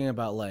like talking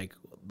about like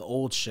the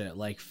old shit,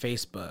 like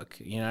Facebook.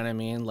 You know what I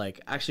mean?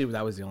 Like actually,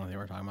 that was the only thing we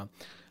were talking about.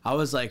 I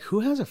was like, who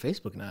has a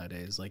Facebook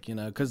nowadays? Like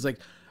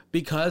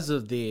because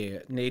of the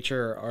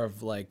nature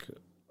of like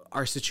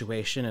our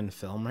situation in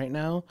film right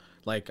now,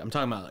 like I'm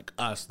talking about like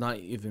us, not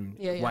even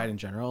white in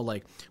general,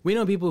 like we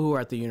know people who are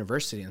at the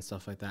university and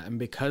stuff like that, and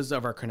because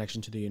of our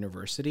connection to the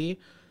university,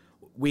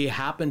 we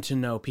happen to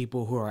know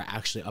people who are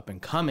actually up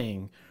and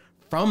coming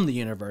from the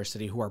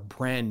university who are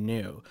brand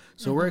new.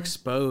 So we're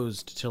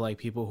exposed to like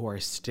people who are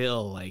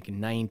still like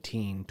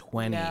 19,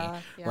 20,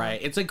 right?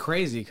 It's like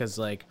crazy because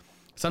like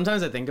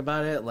sometimes I think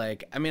about it,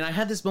 like, I mean, I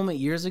had this moment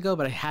years ago,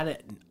 but I had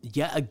it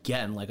yet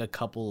again, like a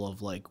couple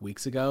of like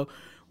weeks ago,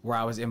 where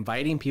I was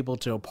inviting people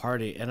to a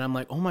party and I'm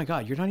like, oh my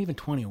God, you're not even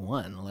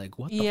 21. Like,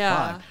 what the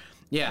fuck?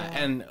 Yeah,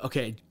 and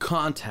okay,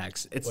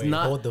 context. It's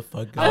not. Hold the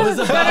fuck up. I was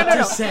about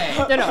to say.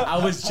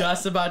 I was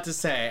just about to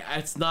say.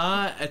 It's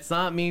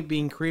not me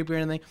being creepy or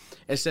anything.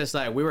 It's just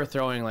like we were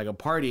throwing like a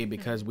party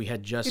because we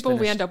had just people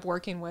we end up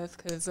working with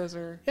because those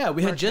are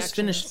we had just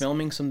finished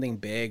filming something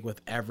big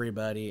with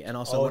everybody and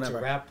also it's a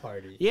rap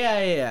party.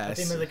 Yeah. I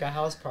think it was like a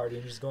house party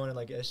and just going to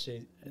like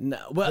SJ. No,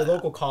 well, the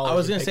local college. I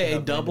was gonna say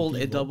it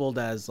doubled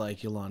as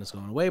like Yolanda's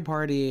going away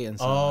party and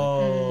so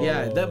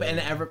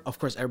of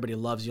course everybody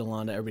loves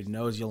Yolanda. Everybody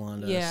knows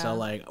Yolanda. Yeah. So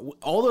like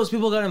all those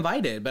people got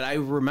invited, but I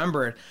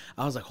remembered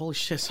I was like, holy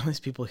shit, some of these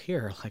people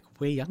here are like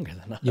way younger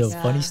than us. Yo,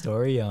 funny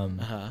story.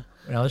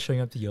 When I was showing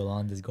up to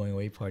Yolanda's going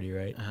away party,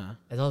 right?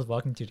 As I was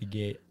walking to the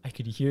gate, I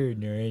could hear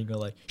Noreen go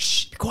like,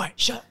 "Shh, be quiet,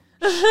 shut."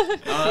 Oh,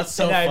 that's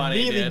so and funny,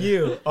 I immediately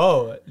knew,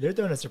 they're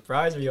throwing a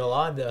surprise for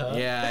Yolanda. Huh?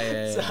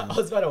 Yeah. So I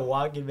was about to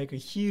walk and make a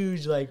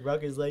huge like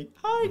ruckus, like,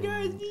 "Hi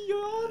guys, me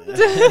Yolanda."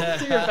 Do your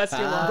best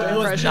Yolanda It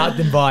was impression. not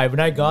the vibe. When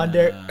I got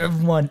there,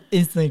 everyone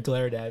instantly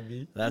glared at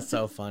me. That's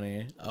so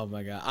funny. Oh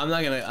my God, I'm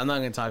not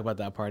gonna talk about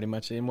that party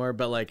much anymore.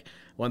 But like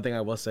one thing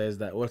I will say is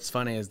that what's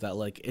funny is that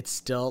like it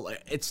still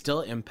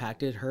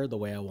impacted her the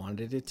way I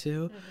wanted it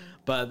to.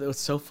 But what's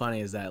so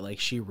funny is that like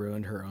she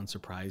ruined her own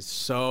surprise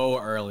so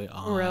early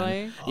on.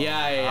 Really?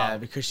 Yeah,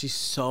 because she's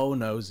so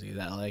nosy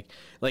that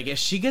like if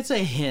she gets a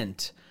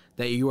hint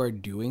that you are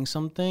doing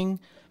something,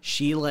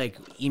 she like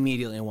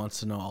immediately wants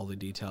to know all the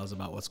details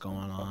about what's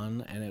going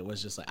on. And it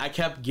was just like I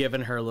kept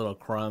giving her little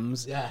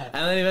crumbs. Yeah. And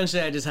then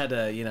eventually I just had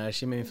to,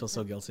 she made me feel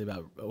so guilty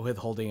about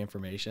withholding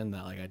information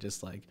that like I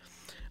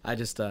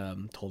just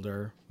told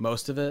her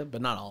most of it,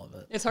 but not all of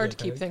it. It's hard to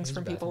keep things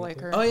from people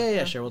like her. Oh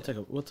yeah, sure. We'll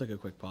take a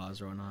quick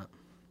pause or not.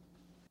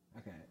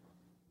 Okay.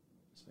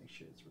 Just make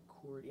sure it's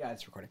recording. Yeah,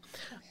 it's recording.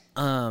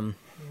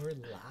 We're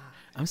live.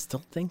 I'm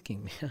still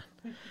thinking, man.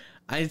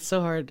 It's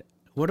so hard.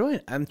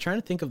 I'm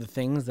trying to think of the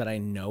things that I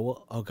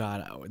know. Oh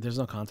God, there's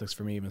no context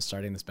for me even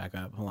starting this back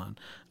up. Hold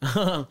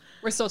on.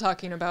 We're still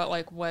talking about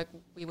like what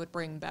we would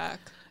bring back.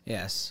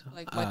 Yes.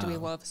 Like what do we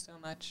love so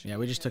much? Yeah,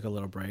 we just took a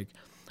little break.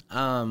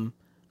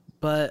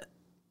 But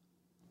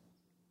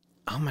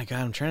oh my God,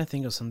 I'm trying to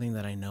think of something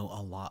that I know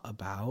a lot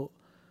about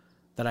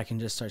that I can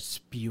just start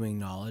spewing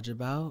knowledge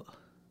about.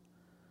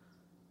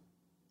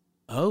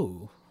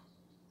 Oh,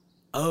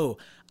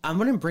 I'm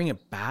gonna bring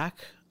it back,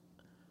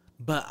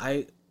 but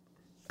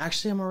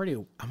I'm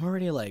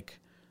already like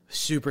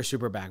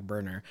super back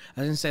burner.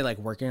 I was gonna say like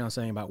working on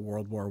something about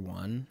World War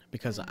I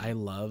because I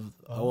love.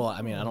 I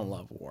don't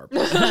love war.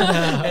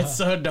 It's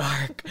so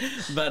dark,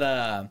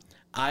 but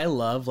I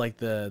love like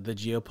the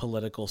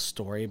geopolitical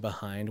story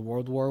behind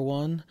World War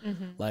I.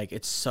 Like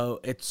it's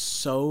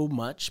so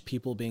much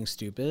people being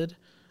stupid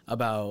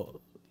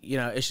about,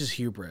 it's just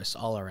hubris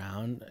all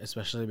around,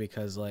 especially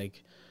because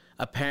like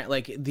apparently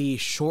like the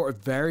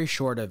very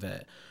short of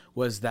it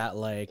was that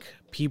like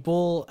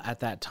people at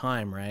that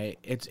time, right?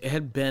 It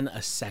had been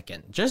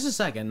just a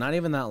second, not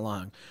even that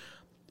long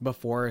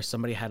before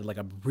somebody had like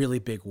a really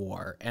big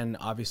war. And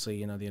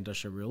obviously, the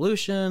Industrial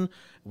Revolution,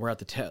 we're at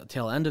the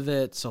tail end of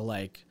it. So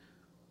like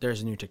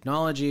there's new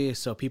technology.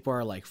 So people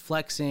are like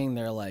flexing.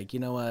 They're like, you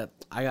know what?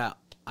 I got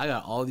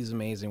all these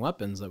amazing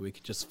weapons that we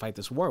could just fight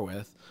this war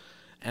with.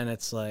 And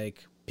it's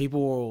like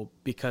people,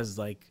 because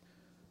like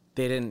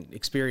they didn't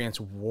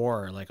experience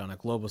war like on a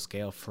global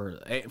scale for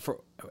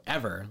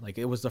ever. Like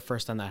it was the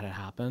first time that had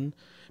happened.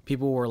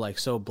 People were like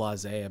so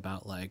blasé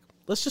about like,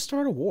 let's just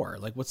start a war.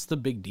 Like, what's the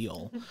big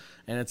deal?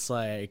 And it's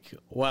like,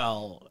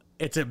 well,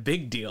 it's a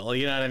big deal.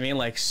 You know what I mean?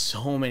 Like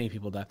so many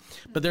people died.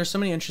 But there's so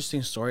many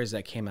interesting stories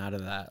that came out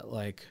of that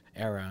like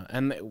era.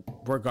 And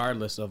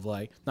regardless of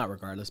like, not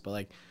regardless, but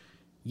like,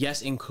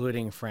 yes,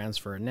 including Franz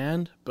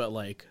Ferdinand, but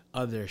like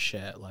other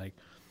shit. Like,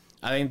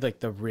 I think like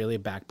the really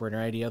back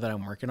burner idea that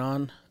I'm working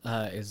on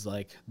is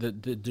like the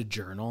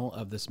journal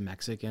of this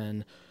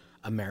Mexican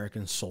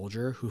American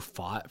soldier who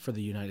fought for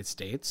the United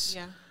States.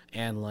 Yeah.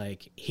 And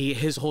like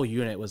his whole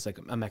unit was like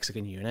a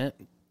Mexican unit.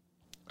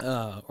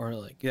 Or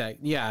like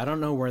I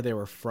don't know where they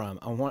were from.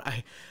 I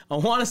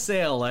want to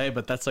say LA,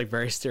 but that's like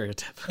very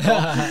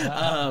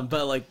stereotypical.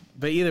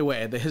 But either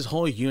way, his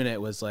whole unit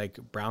was like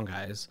brown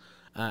guys.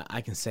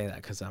 I can say that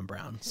because I'm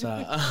brown.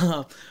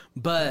 So,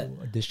 but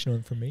additional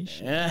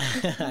information.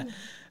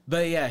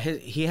 But yeah,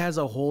 he has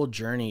a whole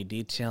journey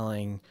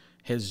detailing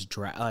his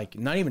draft. Like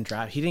not even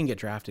draft. He didn't get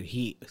drafted.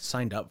 He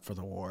signed up for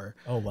the war.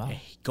 Oh wow!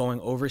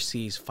 Going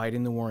overseas,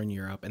 fighting the war in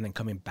Europe, and then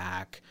coming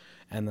back,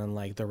 and then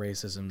like the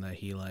racism that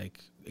he like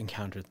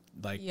encountered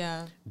like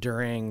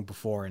during,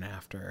 before, and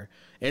after.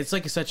 It's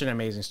like such an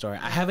amazing story.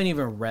 I haven't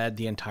even read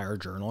the entire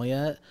journal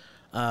yet.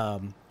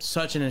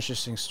 Such an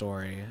interesting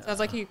story. Sounds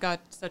like he got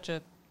such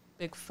a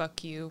big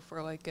fuck you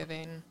for like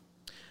giving.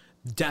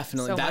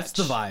 Definitely, that's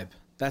the vibe.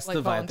 That's like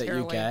the vibe that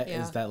you get,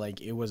 is that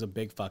like it was a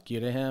big fuck you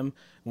to him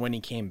when he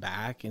came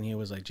back, and he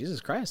was like, Jesus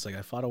Christ, like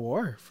I fought a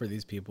war for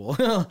these people.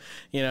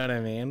 You know what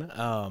I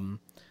mean?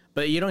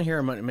 But you don't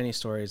hear many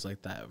stories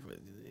like that.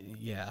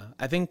 Yeah,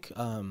 I think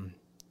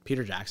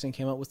Peter Jackson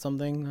came up with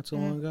something not so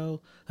long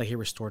ago. Like he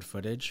restored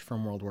footage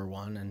from World War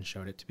I and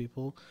showed it to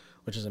people,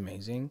 which is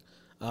amazing.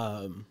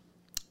 But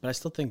I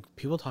still think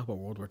people talk about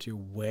World War II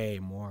way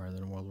more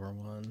than World War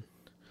I.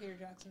 Peter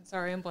Jackson.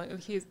 Sorry, I'm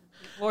blank. He's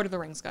Lord of the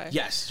Rings guy.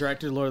 Yes,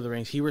 directed Lord of the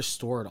Rings. He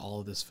restored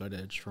all of this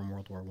footage from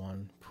World War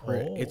I.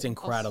 It's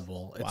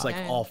incredible. It's like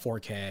all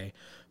 4K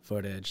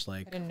footage,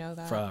 like I didn't know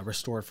that.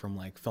 Restored from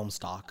like film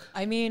stock.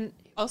 I mean,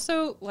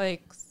 also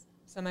like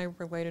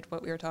semi-related to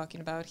what we were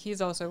talking about,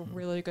 he's also a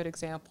really good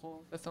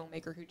example of a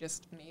filmmaker who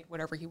just made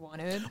whatever he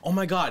wanted. Oh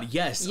my God,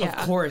 yes, of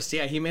course.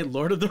 Yeah, he made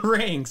Lord of the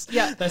Rings.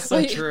 Yeah. That's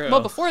so true.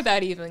 Well, before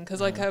that even, because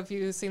like have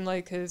you seen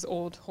like his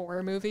old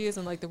horror movies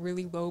and like the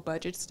really low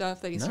budget stuff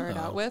that he started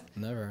out with?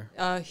 Never.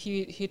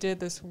 He did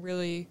this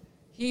really,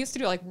 he used to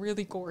do like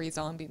really gory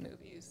zombie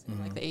movies in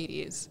like the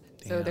 80s.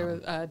 Damn. So there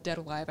was Dead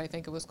Alive, I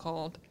think it was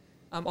called.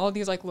 All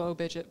these like low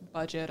budget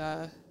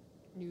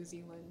New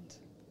Zealand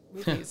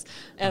movies.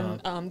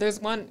 And there's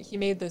one, he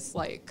made this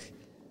like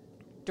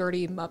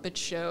dirty Muppet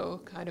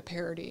Show kind of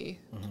parody.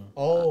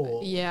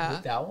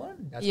 Yeah. That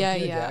one? That's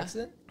Peter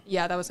Jackson?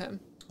 Yeah, that was him.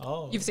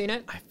 Oh. You've seen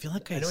it? I feel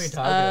like I know what you're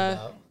talking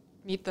about.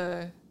 Meet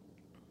the...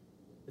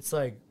 It's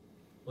like,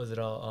 was it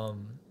all,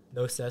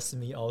 No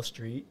Sesame, All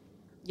Street?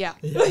 Yeah.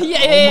 Oh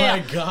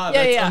my God,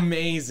 that's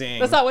amazing.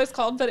 That's not what it's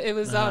called, but it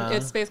was,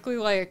 it's basically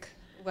like,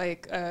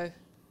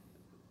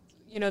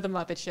 you know, the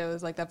Muppet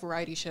shows, like that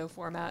variety show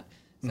format.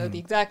 So the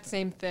exact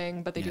same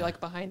thing, but they do like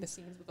behind the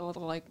scenes with all the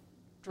like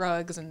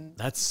drugs and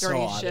that's dirty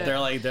so odd. Shit. They're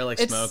like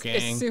smoking.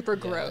 It's super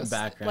gross.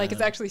 Background. Like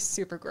it's actually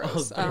super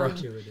gross. What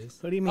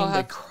do you mean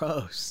by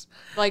gross?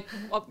 Like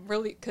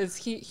really, because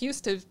he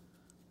used to,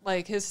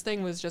 like his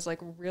thing was just like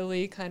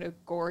really kind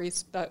of gory,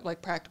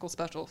 like practical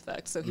special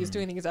effects. So he's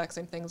doing the exact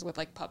same things with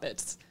like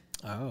puppets.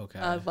 Oh, okay.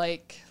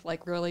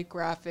 Like really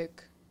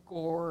graphic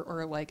gore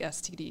or like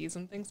STDs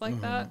and things like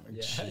that.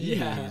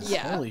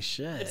 Yeah. Holy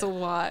shit. It's a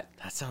lot.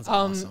 That sounds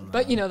awesome.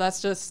 But you know, that's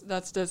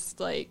just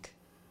like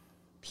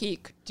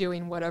peak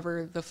doing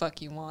whatever the fuck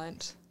you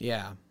want.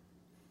 Yeah.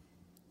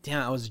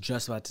 Damn, I was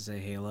just about to say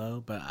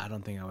Halo, but I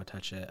don't think I would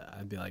touch it.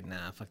 I'd be like,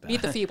 nah, fuck that.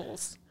 Meet the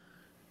Feebles.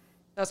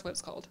 That's what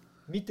it's called.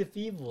 Meet the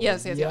Feebles.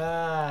 Yes.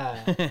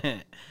 Yeah.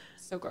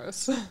 So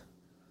gross.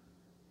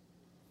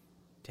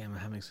 Damn, I'm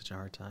having such a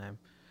hard time.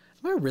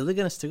 Am I really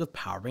going to stick with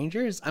Power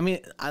Rangers? I mean,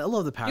 I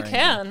love the Power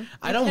Rangers.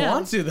 I don't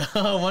want to, though.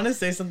 I want to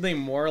say something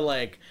more,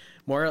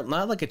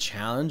 not like a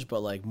challenge,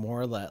 but like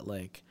more that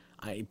like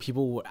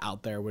people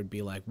out there would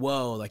be like,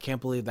 whoa, I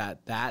can't believe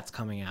that's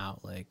coming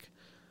out. Like,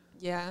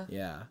 yeah.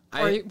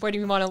 Or what do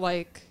you want to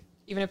like,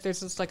 even if there's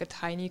just like a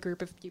tiny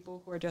group of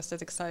people who are just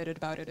as excited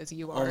about it as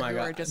you are, who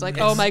are just like,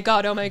 oh my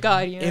god, you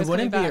know, it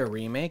wouldn't be a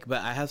remake,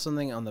 but I have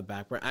something on the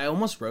back burner. I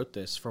almost wrote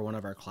this for one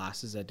of our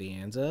classes at De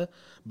Anza,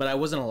 but I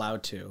wasn't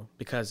allowed to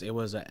because it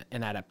was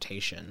an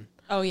adaptation.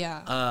 Oh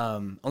yeah.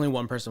 Only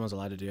one person was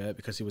allowed to do it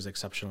because he was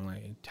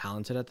exceptionally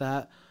talented at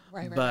that.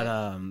 Right. But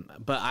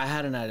I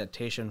had an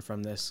adaptation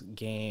from this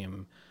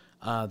game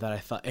that I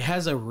thought it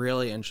has a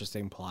really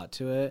interesting plot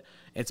to it.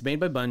 It's made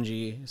by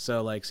Bungie,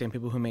 so like same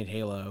people who made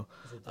Halo.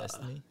 Is it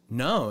Destiny?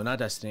 No, not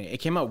Destiny. It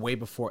came out way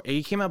before.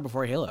 It came out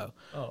before Halo.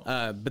 Oh.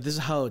 But this is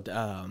how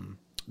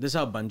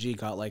Bungie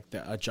got like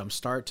a jump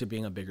start to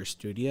being a bigger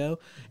studio.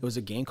 It was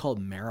a game called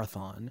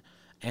Marathon,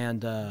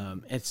 and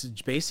it's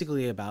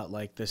basically about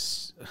like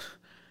this.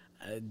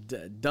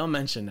 Don't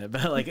mention it,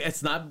 but like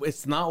it's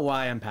not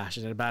why I'm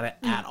passionate about it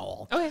at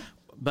all. Okay.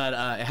 But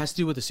it has to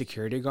do with a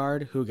security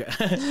guard who got...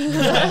 Shut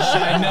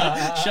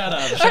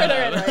up.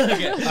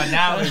 Okay. Oh,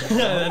 now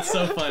that's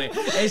so funny.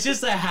 It's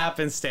just a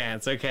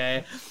happenstance,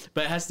 okay?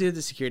 But it has to do with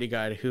the security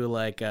guard who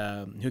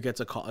who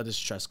gets a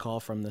distress call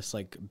from this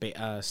like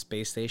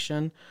space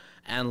station,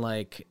 and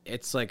like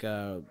it's like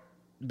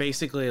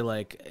basically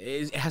like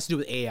it has to do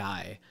with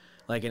AI.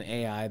 Like an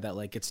AI that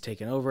like gets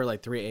taken over,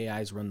 like 3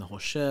 AIs run the whole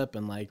ship,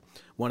 and like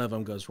one of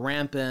them goes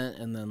rampant,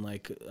 and then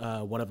like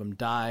one of them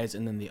dies,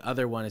 and then the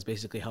other one is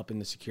basically helping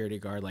the security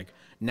guard like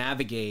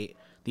navigate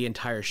the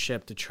entire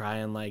ship to try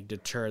and like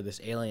deter this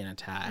alien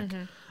attack.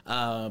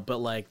 But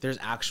like there's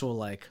actual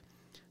like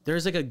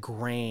there's like a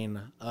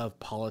grain of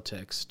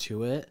politics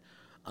to it,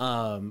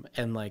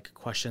 and like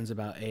questions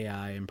about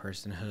AI and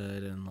personhood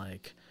and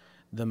like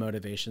the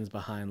motivations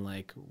behind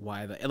like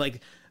why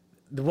like.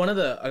 One of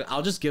the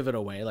I'll just give it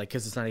away like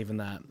because it's not even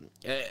that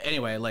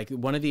anyway, like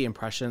one of the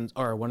impressions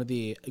or one of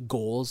the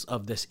goals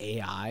of this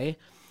AI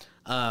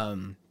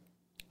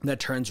that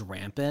turns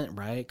rampant,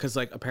 right? Because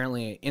like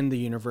apparently in the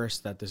universe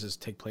that this is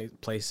take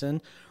place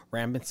in,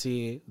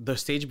 rampancy, the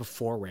stage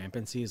before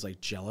rampancy is like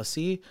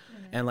jealousy,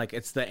 and like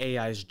it's the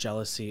AI's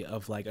jealousy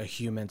of like a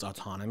human's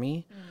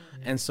autonomy,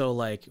 and so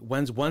like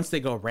once they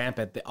go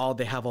rampant,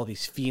 they have all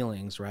these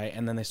feelings, right?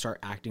 And then they start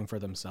acting for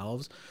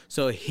themselves.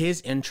 So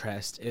his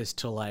interest is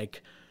to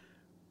like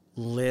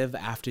live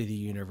after the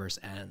universe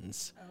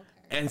ends.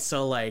 And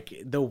so, like,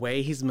 the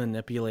way he's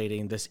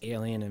manipulating this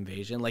alien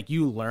invasion, like,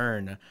 you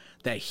learn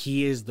that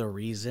he is the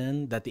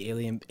reason that the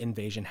alien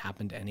invasion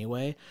happened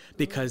anyway,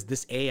 because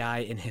this AI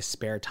in his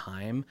spare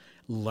time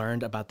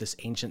learned about this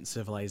ancient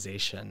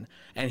civilization,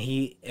 and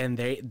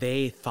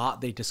they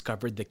thought they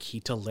discovered the key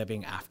to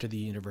living after the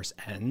universe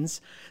ends.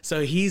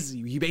 So he's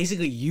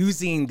basically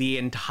using the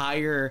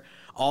entire,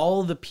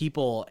 all the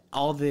people,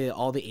 all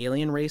the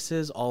alien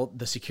races, all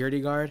the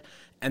security guard,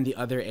 and the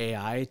other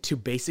AI to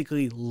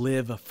basically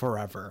live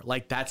forever.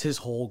 Like that's his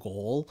whole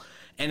goal.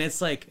 And it's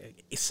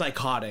like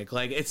psychotic.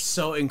 Like it's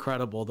so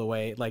incredible the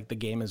way like the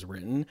game is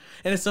written.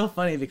 And it's so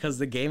funny because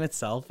the game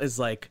itself is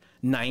like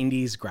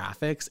 90s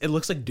graphics. It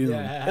looks like Doom.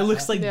 Yeah. It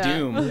looks like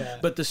Doom. Yeah.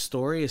 But the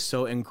story is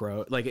so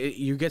engrossed. Like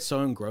you get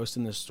so engrossed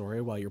in the story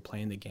while you're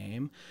playing the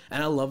game.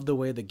 And I love the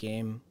way the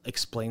game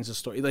explains the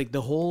story. Like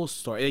the whole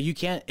story.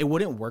 Like, it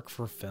wouldn't work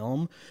for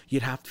film.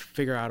 You'd have to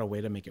figure out a way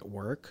to make it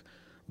work.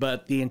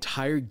 But the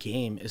entire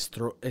game is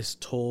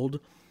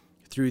told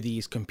through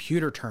these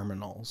computer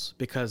terminals,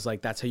 because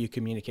like that's how you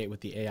communicate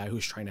with the AI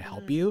who's trying to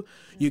help you.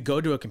 You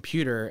go to a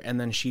computer and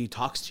then she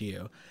talks to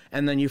you,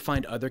 and then you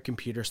find other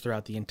computers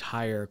throughout the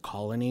entire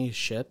colony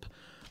ship,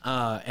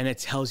 and it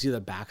tells you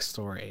the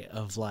backstory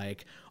of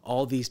like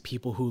all these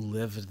people who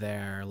lived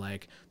there,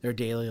 like their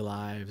daily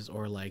lives,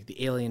 or like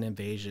the alien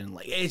invasion.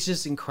 Like it's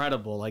just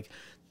incredible. Like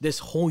this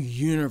whole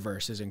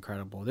universe is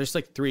incredible. There's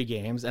like 3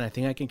 games, and I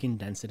think I can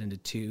condense it into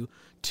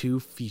two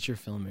feature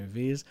film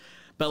movies.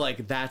 But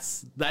like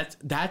that's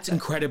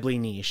incredibly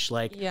niche.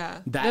 Like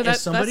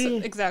that's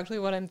exactly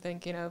what I'm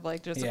thinking of.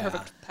 Like just a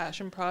perfect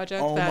passion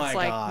project that's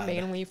like God.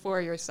 Mainly for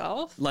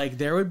yourself. Like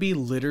there would be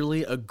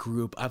literally a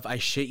group of, I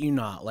shit you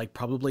not, like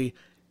probably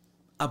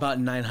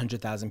about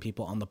 900,000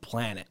 people on the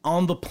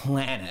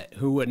planet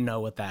who would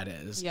know what that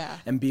is. Yeah.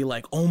 And be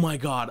like, oh my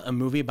God, a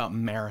movie about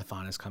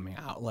marathon is coming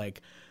out.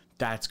 Like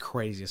that's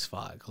crazy as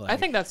fuck. Like, I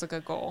think that's a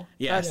good goal.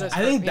 Yeah, I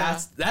think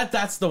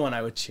that's the one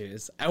I would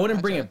choose. I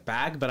wouldn't bring it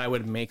back, but I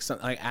would make some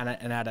like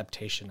an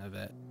adaptation of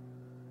it.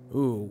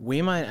 Ooh,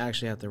 we might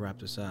actually have to wrap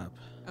this up.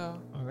 Oh,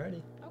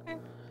 already? Okay.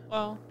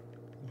 Well,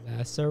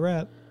 that's a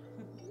wrap.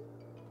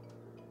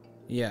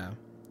 Yeah.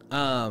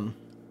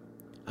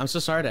 I'm so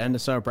sorry to end it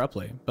so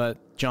abruptly, but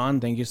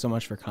John, thank you so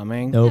much for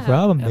coming. No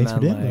problem. And Thanks for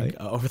the invite.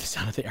 Over the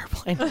sound of the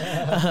airplane.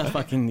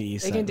 Fucking the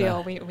east. Big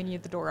deal. We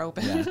need the door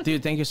open. Yeah.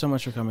 Dude, thank you so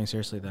much for coming.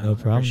 Seriously, though. No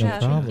problem. No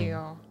problem. Thank you.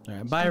 All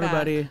right. Bye,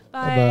 everybody.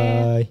 Bye.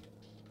 Bye.